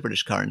about time the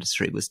British car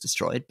industry was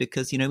destroyed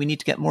because, we need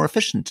to get more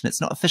efficient and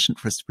it's not efficient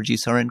for us to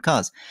produce our own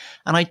cars.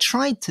 And I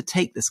tried to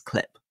take this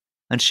clip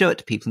and show it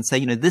to people and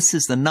say, this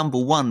is the number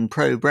one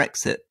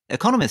pro-Brexit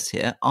economist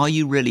here. Are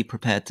you really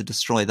prepared to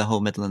destroy the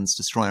whole Midlands,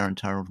 destroy our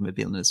entire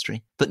automobile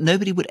industry? But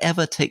nobody would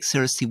ever take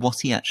seriously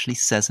what he actually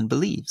says and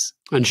believes.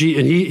 And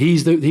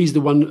he's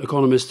the one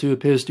economist who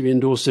appears to be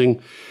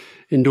endorsing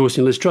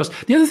Liz Truss.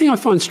 The other thing I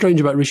find strange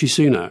about Rishi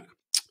Sunak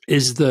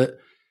is that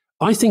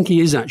I think he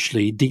is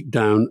actually deep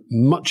down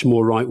much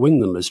more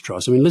right-wing than Liz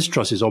Truss. I mean, Liz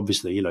Truss is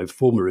obviously,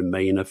 former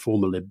Remainer,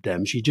 former Lib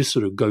Dem. She just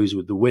sort of goes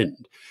with the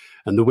wind.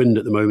 And the wind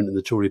at the moment in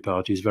the Tory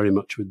party is very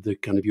much with the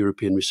kind of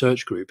European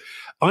Research Group.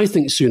 I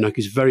think Sunak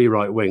is very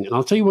right-wing. And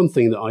I'll tell you one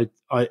thing that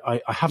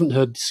I haven't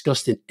heard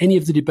discussed in any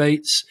of the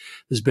debates.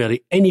 There's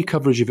barely any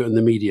coverage of it in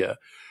the media.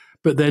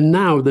 But then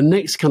now the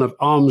next kind of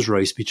arms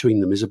race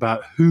between them is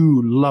about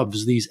who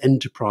loves these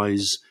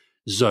enterprise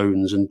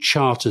zones and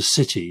charter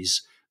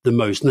cities the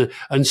most. And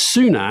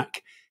Sunak,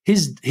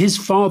 his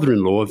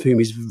father-in-law, of whom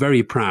he's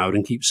very proud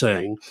and keeps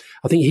saying,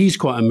 I think he's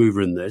quite a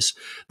mover in this.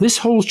 This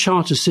whole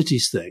charter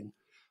cities thing,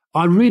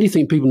 I really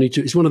think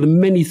it's one of the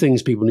many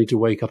things people need to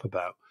wake up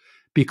about.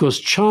 Because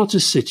charter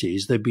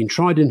cities, they've been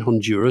tried in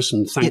Honduras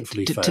and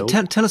thankfully failed.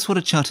 Tell us what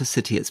a charter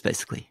city is,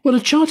 basically. Well,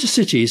 a charter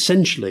city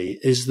essentially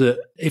is that,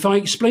 if I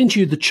explain to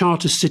you the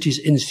Charter Cities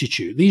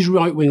Institute, these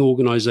right-wing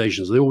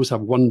organisations, they always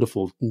have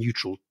wonderful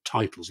neutral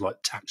titles like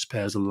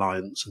Taxpayers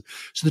Alliance.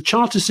 So the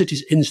Charter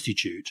Cities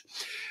Institute,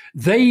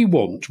 they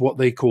want what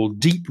they call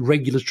deep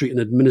regulatory and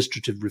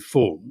administrative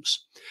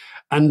reforms.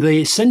 And they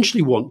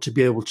essentially want to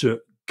be able to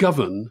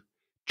govern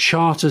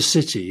charter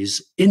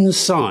cities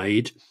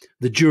inside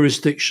the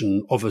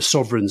jurisdiction of a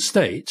sovereign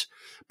state,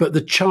 but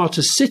the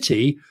charter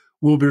city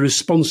will be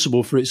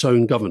responsible for its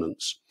own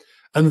governance.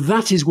 And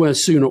that is where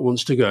Sunak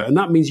wants to go. And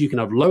that means you can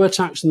have lower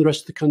tax than the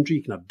rest of the country,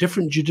 you can have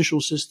different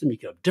judicial system, you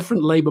can have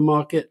different labour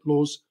market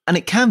laws. And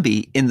it can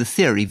be, in the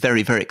theory,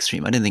 very, very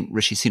extreme. I don't think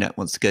Rishi Sunak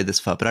wants to go this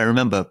far, but I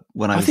remember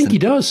when I think he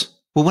does.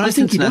 Well, when I was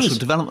International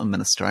Development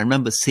Minister, I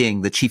remember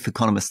seeing the chief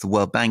economist of the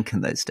World Bank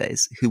in those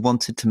days who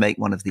wanted to make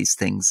one of these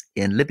things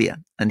in Libya.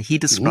 And he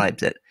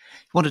described it.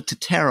 He wanted to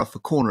tear off a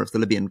corner of the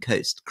Libyan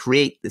coast,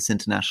 create this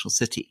international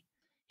city.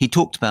 He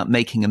talked about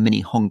making a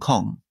mini Hong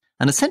Kong.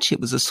 And essentially,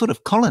 it was a sort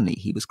of colony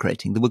he was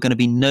creating. There were going to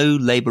be no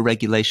labor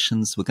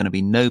regulations. There were going to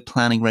be no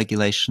planning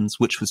regulations,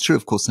 which was true,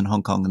 of course, in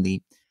Hong Kong in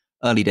the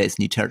early days.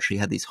 New Territory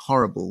had these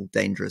horrible,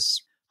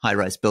 dangerous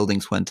high-rise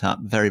buildings went up,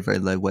 very, very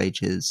low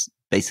wages,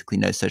 basically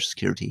no social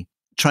security.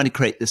 Trying to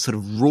create this sort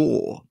of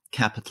raw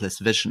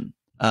capitalist vision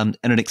on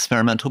an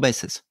experimental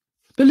basis.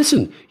 But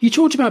listen, you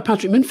talked about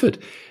Patrick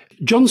Minford.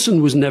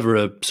 Johnson was never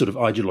a sort of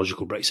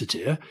ideological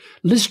Brexiteer.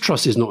 Liz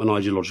Truss is not an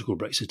ideological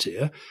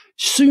Brexiteer.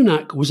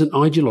 Sunak was an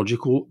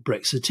ideological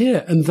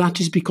Brexiteer. And that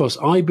is because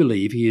I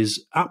believe he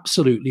is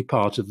absolutely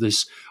part of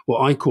this,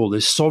 what I call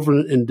this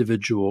sovereign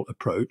individual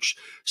approach.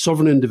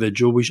 Sovereign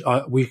individual, which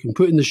we can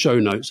put in the show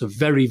notes, a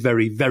very,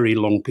 very, very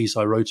long piece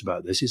I wrote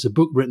about this. It's a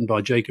book written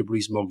by Jacob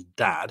Rees-Mogg's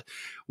dad,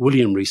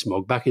 William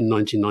Rees-Mogg, back in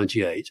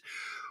 1998.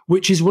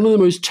 Which is one of the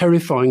most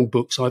terrifying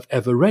books I've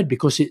ever read,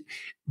 because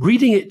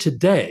reading it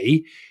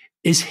today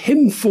is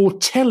him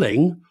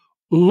foretelling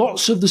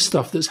lots of the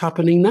stuff that's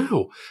happening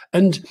now.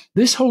 And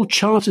this whole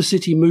charter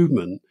city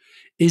movement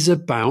is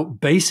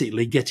about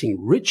basically getting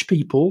rich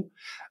people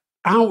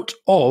out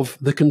of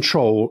the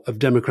control of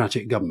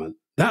democratic government.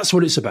 That's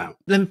what it's about.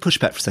 Let me push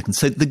back for a second.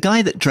 So the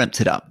guy that dreamt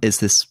it up is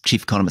this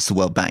chief economist of the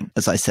World Bank.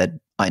 As I said,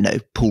 I know,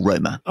 Paul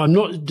Romer. I'm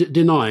not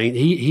denying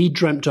he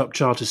dreamt up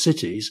charter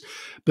cities,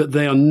 but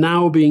they are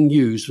now being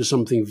used for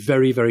something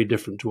very, very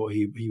different to what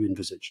he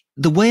envisaged.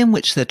 The way in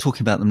which they're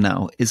talking about them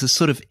now is a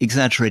sort of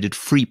exaggerated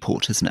free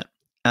port, isn't it?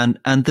 And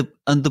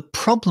the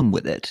problem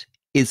with it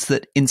is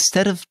that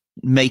instead of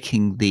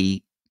making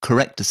the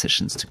correct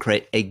decisions to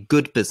create a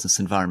good business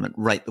environment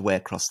right the way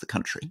across the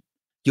country,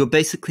 you're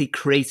basically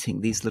creating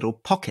these little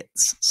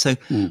pockets. So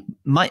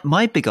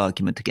my big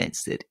argument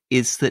against it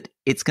is that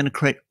it's going to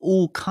create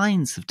all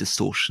kinds of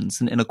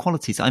distortions and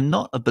inequalities. I'm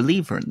not a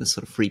believer in this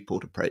sort of free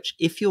port approach.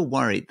 If you're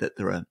worried that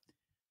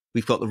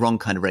we've got the wrong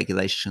kind of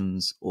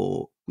regulations,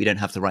 or we don't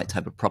have the right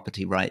type of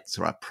property rights,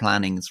 or our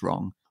planning is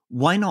wrong,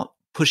 why not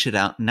push it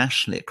out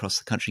nationally across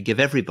the country, give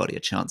everybody a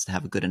chance to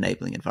have a good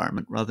enabling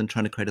environment rather than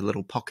trying to create a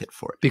little pocket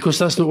for it? Because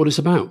that's not what it's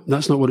about.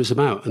 That's not what it's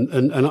about.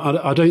 And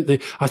I don't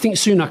think, I think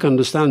Sunak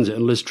understands it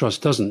and Liz Truss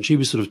doesn't. She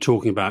was sort of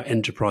talking about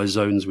enterprise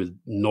zones with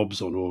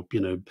knobs on, or,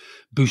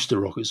 booster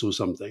rockets or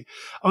something.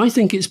 I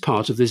think it's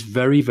part of this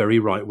very, very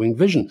right-wing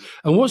vision.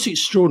 And what's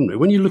extraordinary,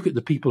 when you look at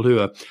the people who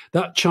are,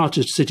 that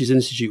Chartered Cities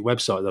Institute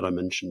website that I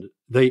mentioned,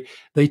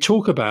 they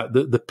talk about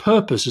the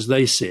purpose as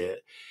they see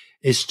it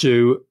is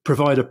to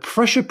provide a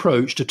fresh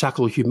approach to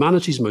tackle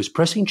humanity's most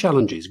pressing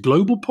challenges: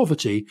 global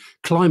poverty,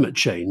 climate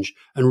change,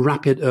 and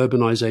rapid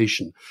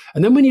urbanization.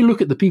 And then when you look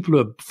at the people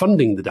who are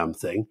funding the damn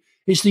thing,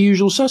 it's the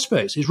usual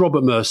suspects. It's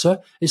Robert Mercer,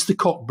 it's the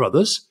Koch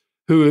brothers,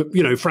 who,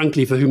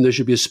 frankly, for whom there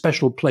should be a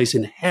special place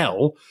in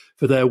hell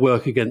for their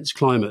work against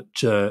climate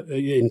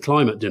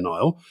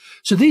denial.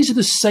 So these are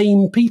the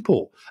same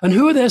people. And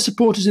who are their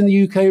supporters in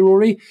the UK,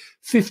 Rory?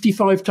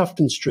 55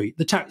 Tufton Street,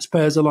 the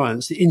Taxpayers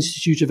Alliance, the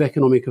Institute of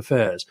Economic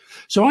Affairs.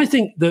 So I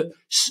think that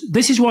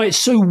this is why it's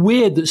so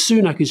weird that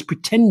Sunak is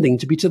pretending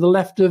to be to the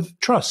left of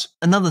Truss.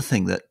 Another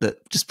thing that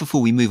just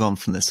before we move on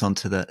from this on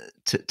to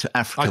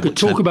Africa, I could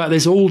talk about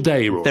this all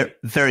day, Rory. They're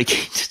very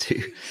keen to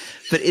do,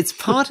 but it's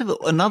part of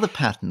another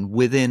pattern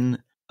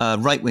within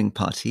right-wing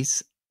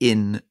parties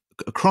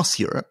across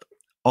Europe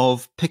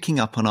of picking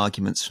up on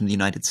arguments from the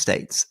United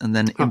States and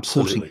then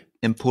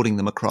importing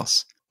them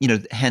across.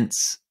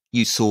 Hence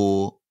you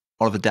saw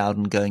Oliver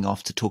Dowden going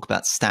off to talk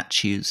about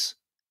statues,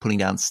 pulling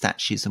down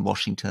statues in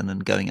Washington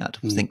and going out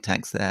to think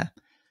tanks there.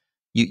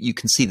 You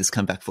can see this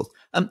come back and forth.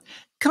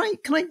 Can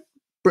I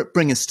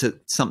bring us to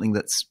something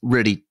that's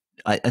really,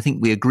 I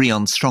think we agree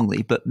on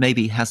strongly, but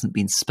maybe hasn't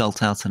been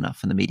spelt out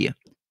enough in the media?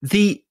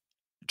 The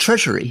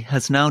Treasury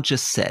has now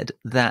just said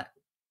that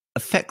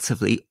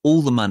effectively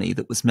all the money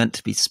that was meant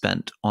to be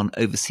spent on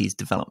overseas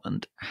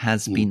development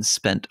has been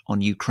spent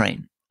on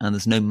Ukraine, and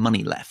there's no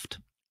money left.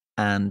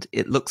 And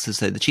it looks as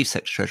though the Chief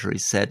Secretary of Treasury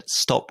said,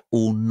 stop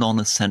all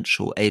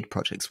non-essential aid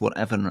projects,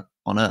 whatever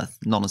on earth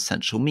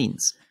non-essential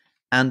means.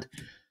 And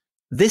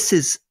this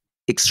is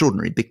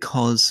extraordinary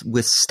because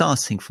we're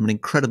starting from an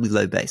incredibly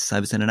low base.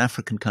 I was in an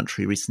African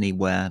country recently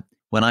where,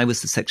 when I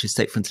was the Secretary of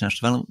State for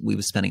International Development, we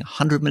were spending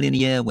 100 million a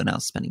year. We're now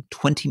spending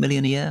 20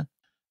 million a year.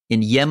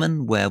 In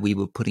Yemen, where we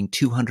were putting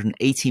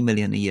 280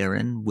 million a year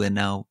in, we're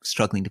now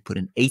struggling to put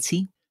in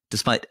 80,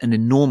 despite an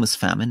enormous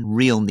famine,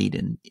 real need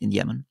in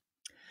Yemen.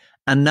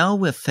 And now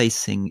we're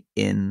facing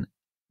in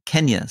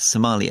Kenya,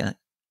 Somalia,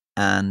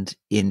 and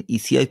in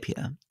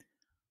Ethiopia,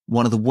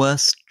 one of the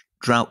worst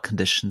drought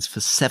conditions for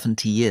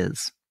 70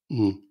 years.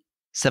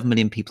 7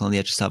 million people on the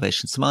edge of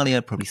starvation in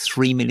Somalia, probably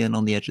 3 million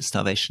on the edge of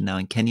starvation now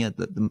in Kenya,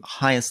 the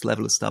highest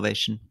level of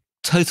starvation.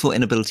 Total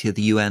inability of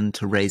the UN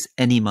to raise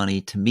any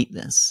money to meet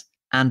this.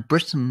 And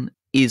Britain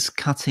is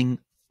cutting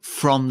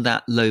from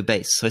that low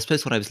base. So I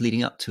suppose what I was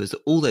leading up to is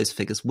that all those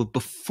figures were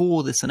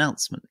before this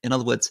announcement. In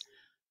other words,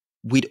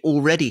 we'd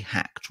already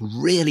hacked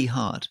really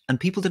hard. And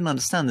people didn't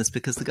understand this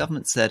because the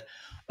government said,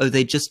 oh,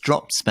 they just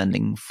dropped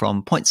spending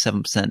from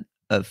 0.7%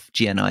 of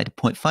GNI to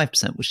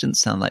 0.5%, which didn't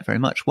sound like very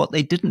much. What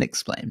they didn't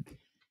explain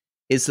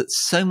is that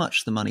so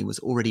much of the money was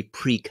already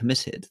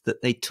pre-committed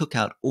that they took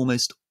out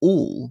almost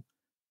all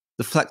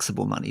the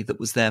flexible money that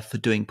was there for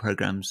doing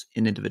programs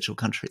in individual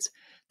countries.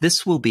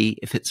 This will be,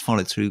 if it's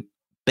followed through,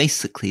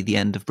 basically the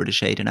end of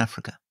British aid in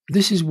Africa.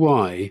 This is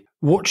why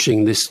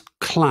watching this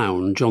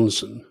clown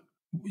Johnson,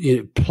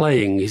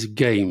 playing his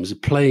games,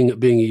 playing at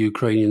being a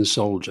Ukrainian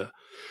soldier,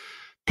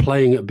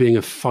 playing at being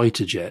a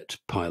fighter jet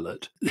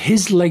pilot,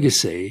 his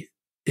legacy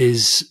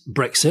is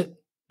Brexit,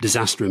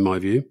 disaster in my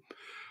view.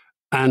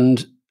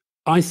 And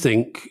I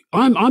think,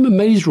 I'm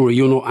amazed, Rory,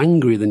 you're not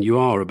angrier than you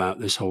are about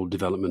this whole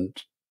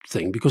development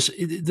thing, because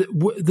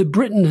the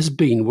Britain has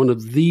been one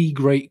of the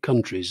great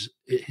countries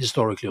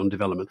historically on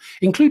development,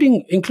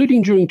 including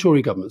during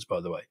Tory governments, by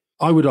the way.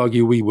 I would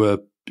argue we were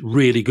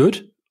really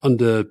good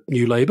under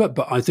New Labour,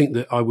 but I think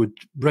that I would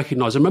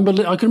recognise, I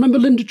can remember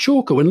Linda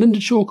Chalker, when Linda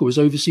Chalker was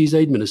Overseas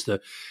Aid Minister,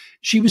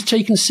 she was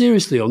taken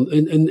seriously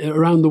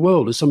around the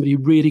world as somebody who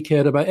really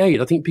cared about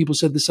aid. I think people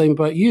said the same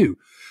about you.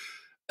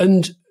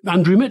 And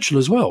Andrew Mitchell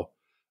as well.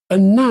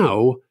 And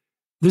now,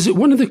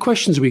 one of the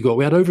questions we got,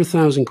 we had over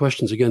 1,000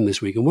 questions again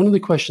this week, and one of the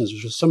questions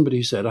was somebody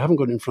who said, I haven't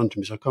got it in front of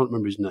me, so I can't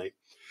remember his name,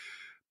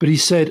 but he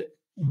said,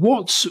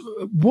 what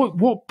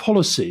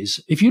policies,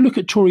 if you look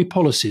at Tory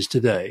policies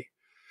today,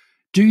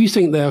 do you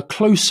think they are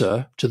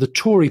closer to the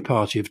Tory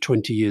party of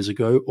 20 years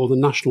ago or the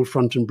National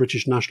Front and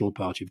British National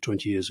Party of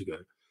 20 years ago?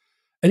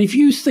 And if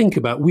you think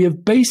about, we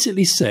have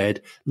basically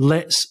said,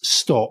 let's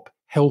stop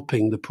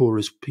helping the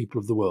poorest people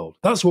of the world.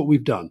 That's what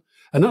we've done.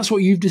 And that's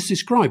what you've just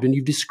described. And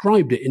you've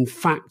described it in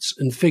facts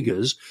and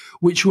figures,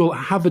 which will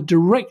have a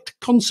direct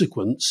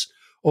consequence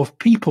of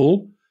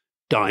people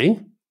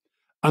dying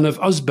and of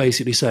us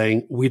basically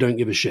saying, we don't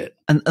give a shit.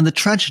 And the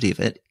tragedy of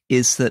it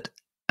is that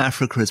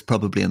Africa is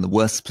probably in the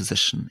worst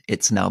position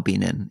it's now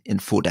been in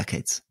 4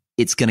 decades.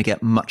 It's going to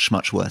get much,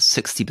 much worse.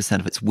 60%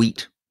 of its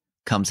wheat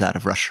comes out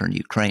of Russia and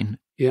Ukraine.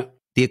 Yeah.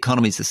 The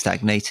economies are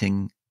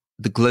stagnating.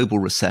 The global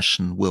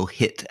recession will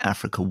hit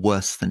Africa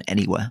worse than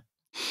anywhere.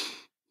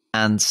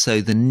 And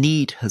so the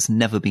need has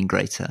never been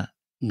greater,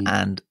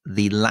 and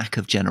the lack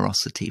of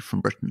generosity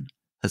from Britain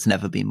has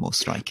never been more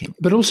striking.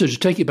 But also, to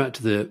take it back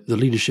to the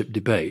leadership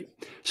debate,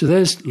 so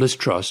there's Liz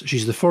Truss,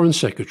 she's the Foreign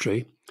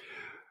Secretary.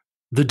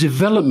 The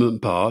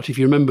development part, if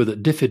you remember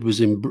that DFID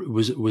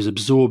was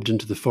absorbed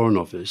into the Foreign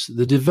Office,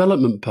 the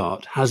development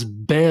part has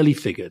barely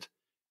figured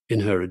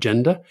in her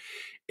agenda.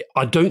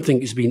 I've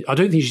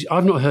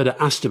not heard her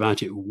asked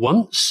about it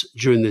once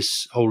during this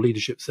whole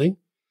leadership thing.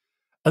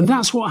 And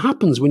that's what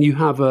happens when you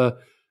have a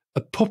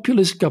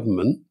populist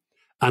government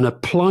and a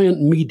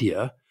pliant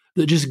media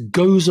that just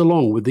goes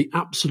along with the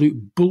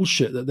absolute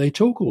bullshit that they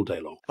talk all day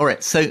long. All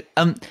right. So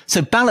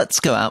ballots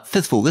go out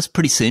 5th of August,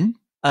 pretty soon.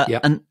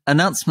 An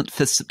announcement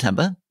 5th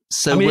September.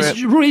 So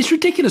it's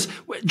ridiculous.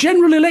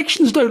 General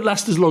elections don't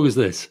last as long as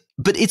this.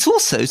 But it's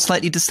also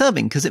slightly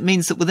disturbing because it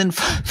means that within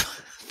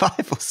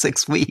 5 or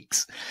 6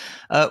 weeks,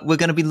 we're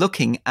going to be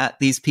looking at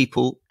these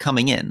people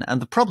coming in.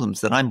 And the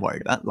problems that I'm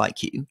worried about,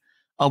 like you,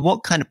 are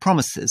what kind of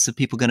promises are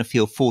people going to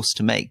feel forced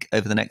to make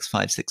over the next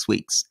 5-6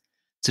 weeks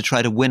to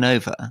try to win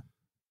over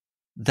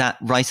that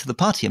right of the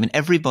party? I mean,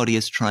 everybody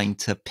is trying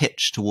to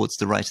pitch towards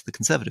the right of the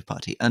Conservative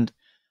Party. And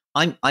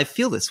I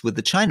feel this with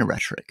the China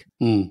rhetoric.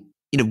 You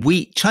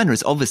know, China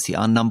is obviously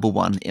our number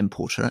one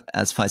importer,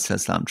 as Faisal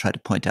Islam tried to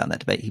point out in that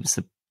debate. He was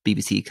the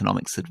BBC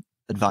economics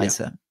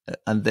advisor. Yeah.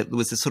 And there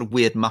was this sort of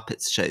weird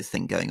Muppets show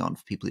thing going on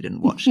for people who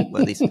didn't watch it,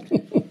 where these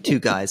two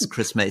guys,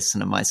 Chris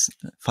Mason and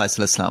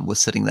Faisal Islam, were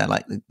sitting there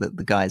like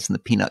the guys in the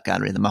peanut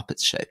gallery in the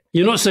Muppets show.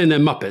 You're not saying they're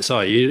Muppets,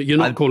 are you? You're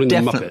not calling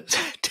them Muppets.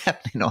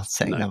 Definitely not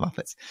saying they're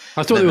Muppets.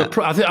 I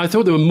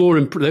thought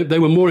they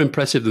were more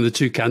impressive than the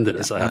two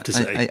candidates. I have to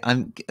say.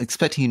 I'm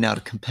expecting you now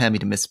to compare me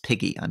to Miss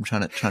Piggy. I'm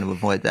trying to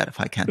avoid that if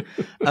I can.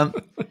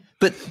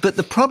 But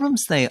the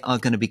problems they are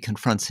going to be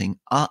confronting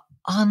are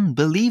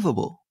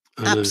unbelievable.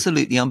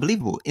 Absolutely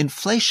unbelievable.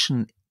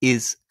 Inflation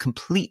is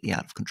completely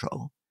out of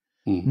control.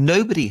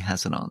 Nobody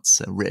has an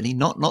answer, really,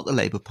 not the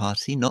Labour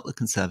Party, not the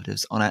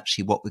Conservatives, on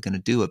actually what we're going to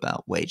do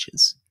about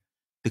wages.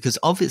 Because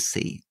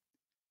obviously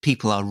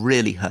people are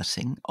really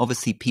hurting.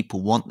 Obviously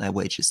people want their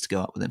wages to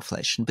go up with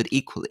inflation, but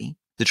equally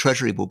the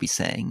Treasury will be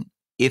saying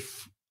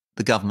if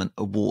the government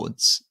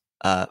awards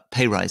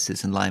pay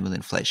rises in line with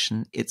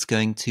inflation, it's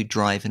going to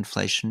drive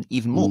inflation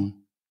even more,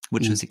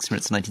 which was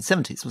experienced in the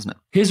 1970s, wasn't it?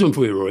 Here's one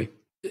for you, Rory.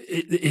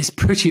 It's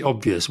pretty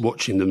obvious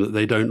watching them that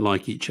they don't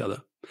like each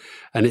other.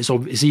 And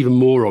it's even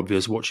more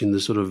obvious watching the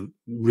sort of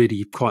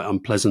really quite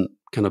unpleasant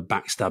kind of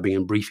backstabbing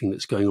and briefing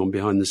that's going on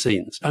behind the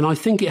scenes. And I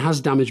think it has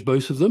damaged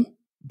both of them.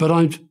 But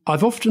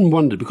I've often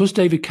wondered, because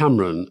David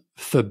Cameron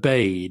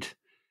forbade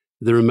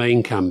the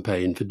Remain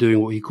campaign for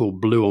doing what he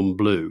called blue on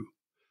blue,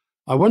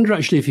 I wonder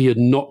actually if he had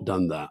not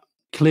done that.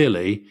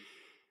 Clearly,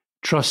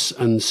 Truss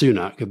and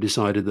Sunak have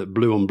decided that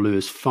blue on blue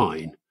is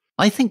fine.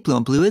 I think blue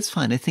on blue is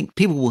fine. I think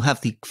people will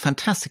have the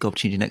fantastic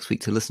opportunity next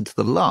week to listen to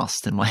the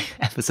last in my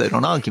episode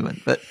on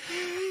argument, but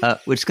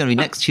which is going to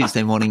be next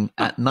Tuesday morning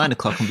at 9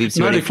 o'clock on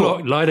BBC Radio 4.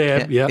 9 o'clock, 9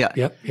 a.m.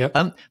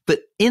 Yeah. But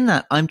in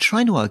that, I'm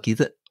trying to argue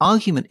that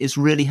argument is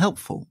really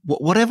helpful.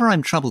 Whatever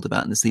I'm troubled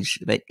about in this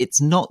leadership debate,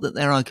 it's not that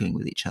they're arguing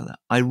with each other.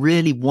 I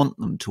really want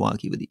them to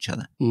argue with each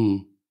other.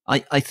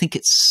 I think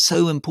it's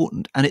so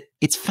important. And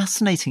it's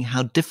fascinating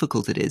how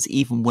difficult it is,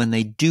 even when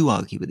they do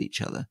argue with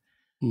each other,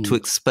 to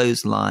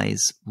expose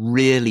lies,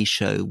 really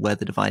show where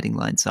the dividing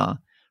lines are,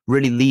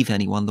 really leave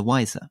anyone the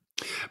wiser.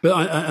 But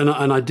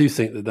I do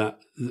think that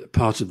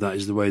part of that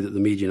is the way that the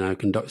media now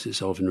conducts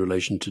itself in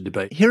relation to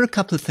debate. Here are a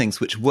couple of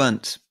things which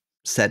weren't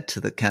said to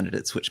the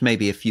candidates, which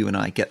maybe if you and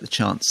I get the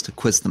chance to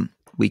quiz them,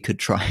 we could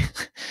try.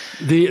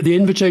 The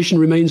invitation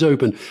remains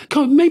open.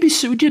 Maybe,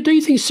 do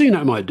you think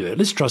Sunak might do it?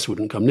 Liz Truss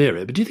wouldn't come near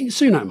it, but do you think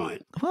Sunak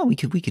might? Well, we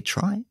could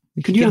try.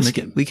 Could you ask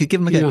him? We could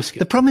give him a go.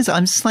 The problem is,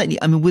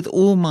 with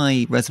all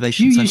my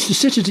reservations, you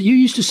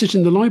used to sit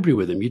in the library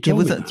with him. You told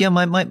me that.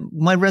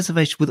 My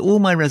reservation, with all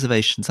my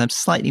reservations, I'm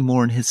slightly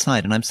more on his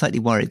side, and I'm slightly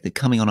worried that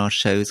coming on our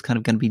show is kind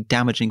of going to be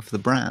damaging for the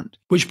brand.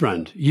 Which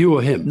brand? You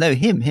or him? No,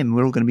 him.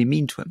 We're all going to be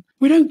mean to him.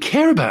 We don't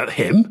care about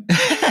him.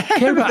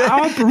 Care about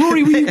our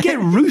Rory. Will you get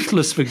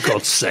ruthless, for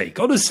God's sake?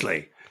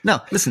 Honestly.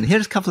 Now, listen.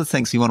 Here's a couple of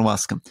things you want to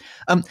ask him.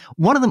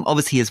 One of them,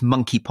 obviously, is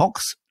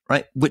monkeypox.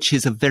 Right, which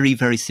is a very,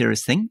 very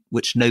serious thing,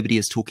 which nobody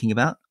is talking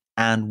about,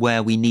 and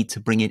where we need to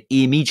bring in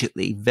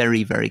immediately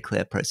very, very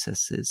clear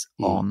processes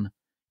on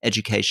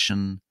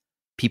education,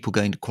 people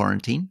going to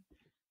quarantine.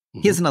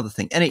 Here's another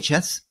thing.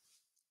 NHS,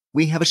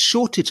 we have a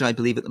shortage, I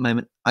believe, at the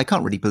moment. I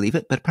can't really believe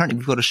it, but apparently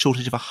we've got a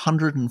shortage of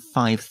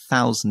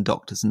 105,000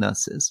 doctors and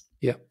nurses.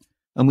 Yeah.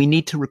 And we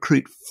need to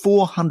recruit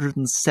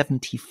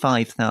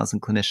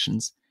 475,000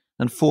 clinicians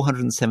and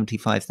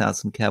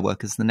 475,000 care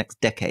workers in the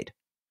next decade.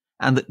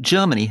 And that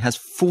Germany has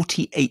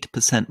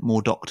 48%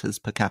 more doctors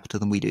per capita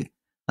than we do.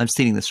 I'm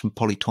stealing this from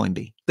Polly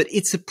Toynbee. But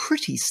it's a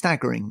pretty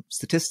staggering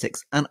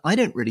statistics, and I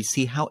don't really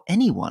see how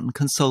anyone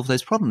can solve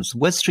those problems.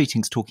 Wes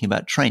Streeting's talking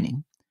about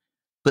training,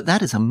 but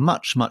that is a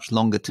much, much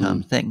longer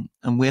term thing.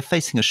 And we're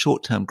facing a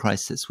short-term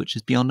crisis, which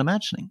is beyond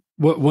imagining.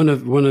 One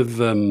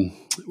of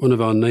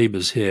our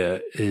neighbours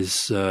here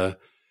is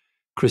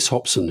Chris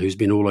Hobson, who's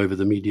been all over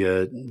the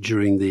media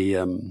during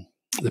the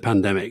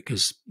pandemic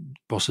as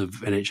boss of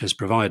NHS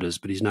providers,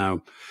 but he's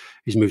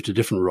moved to a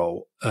different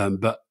role.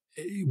 But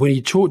when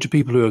you talk to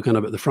people who are kind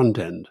of at the front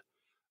end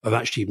of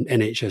actually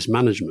NHS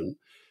management,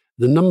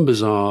 the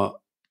numbers are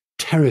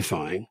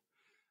terrifying.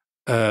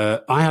 I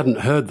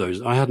hadn't heard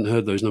those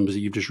numbers that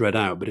you've just read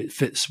out, but it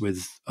fits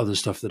with other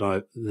stuff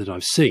that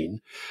I've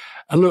seen.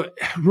 And look,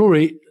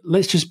 Rory,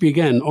 let's just be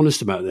again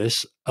honest about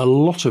this. A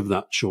lot of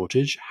that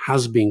shortage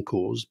has been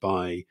caused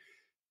by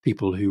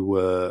people who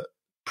were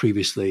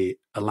previously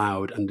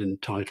allowed and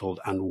entitled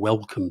and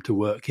welcome to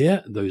work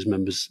here, those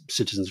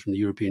citizens from the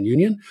European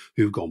Union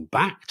who've gone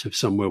back to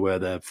somewhere where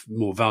they're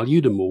more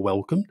valued and more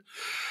welcomed.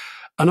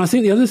 And I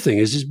think the other thing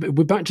is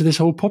we're back to this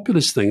whole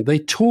populist thing. They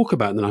talk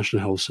about the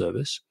National Health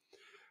Service.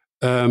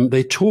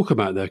 They talk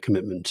about their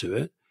commitment to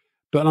it.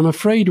 But I'm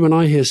afraid when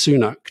I hear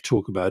Sunak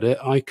talk about it,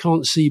 I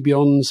can't see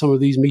beyond some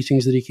of these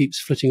meetings that he keeps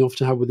flitting off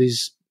to have with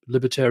his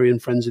libertarian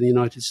friends in the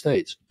United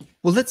States.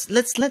 Well,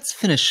 let's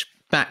finish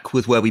back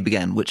with where we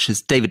began, which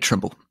is David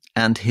Trimble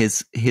and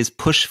his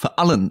push for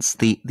Ullans,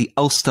 the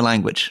Ulster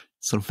language,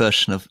 sort of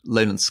version of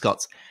Lowland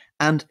Scots.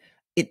 And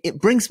it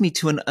brings me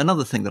to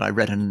another thing that I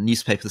read in a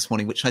newspaper this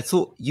morning, which I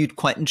thought you'd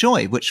quite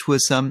enjoy, which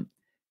was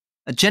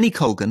Jenny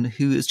Colgan,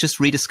 who is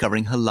just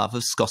rediscovering her love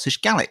of Scottish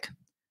Gaelic.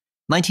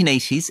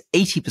 1980s,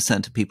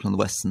 80% of people in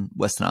the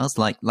Western Isles,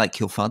 like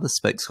your father,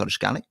 spoke Scottish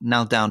Gaelic,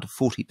 now down to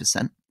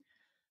 40%.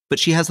 But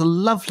she has a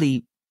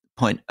lovely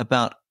point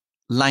about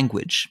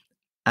language.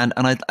 And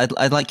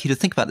I'd like you to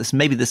think about this.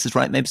 Maybe this is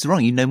right, maybe it's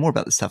wrong. You know more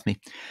about this stuff than me.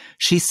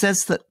 She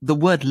says that the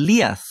word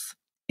Leath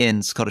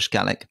in Scottish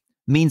Gaelic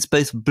means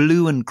both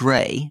blue and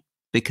grey,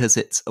 because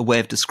it's a way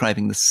of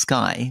describing the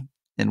sky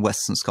in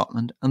Western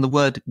Scotland. And the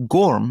word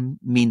gorm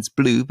means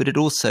blue, but it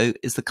also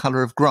is the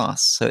colour of grass.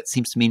 So it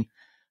seems to mean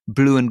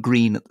blue and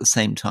green at the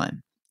same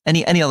time.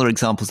 Any other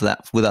examples of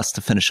that with us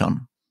to finish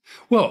on?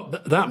 Well,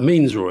 that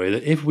means, Rory,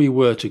 that if we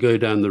were to go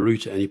down the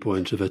route at any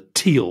point of a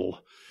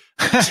teal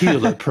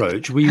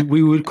approach,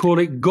 we would call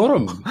it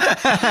Gorham.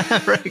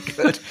 Very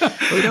good.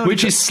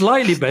 Which is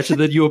slightly better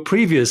than your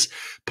previous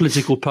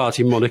political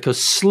party moniker,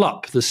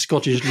 SLUP, the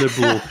Scottish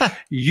Liberal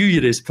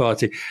Unionist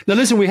Party. Now,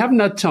 listen, we haven't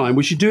had time.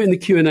 We should do it in the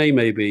Q&A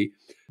maybe.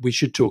 We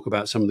should talk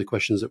about some of the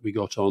questions that we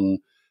got on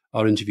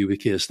our interview with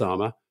Keir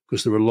Starmer,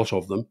 because there were a lot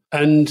of them.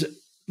 And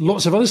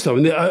lots of other stuff.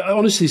 And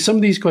honestly, some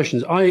of these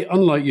questions,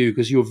 unlike you,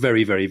 because you're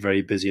very, very,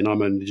 very busy and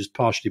I'm only just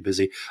partially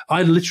busy,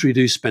 I literally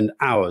do spend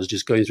hours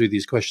just going through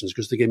these questions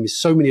because they gave me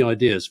so many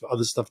ideas for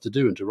other stuff to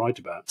do and to write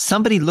about.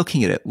 Somebody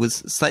looking at it was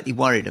slightly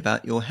worried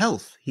about your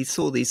health. He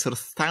saw these sort of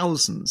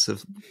thousands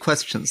of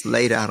questions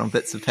laid out on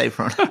bits of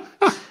paper.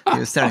 He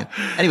was staring.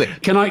 Anyway,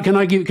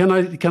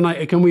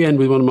 can we end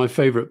with one of my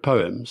favourite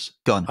poems?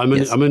 Go on. I'm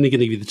only going to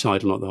give you the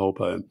title, not the whole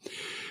poem.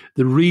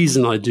 The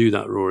reason I do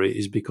that, Rory,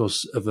 is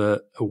because of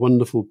a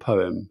wonderful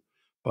poem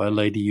by a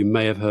lady you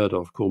may have heard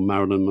of called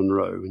Marilyn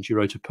Monroe. And she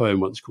wrote a poem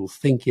once called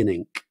Think in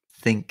Ink.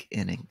 Think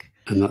in Ink.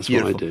 And that's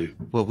Beautiful. What I do.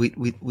 Well,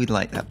 we'd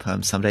like that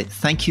poem someday.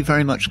 Thank you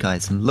very much,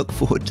 guys, and look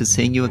forward to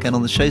seeing you again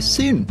on the show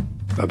soon.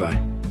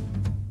 Bye-bye.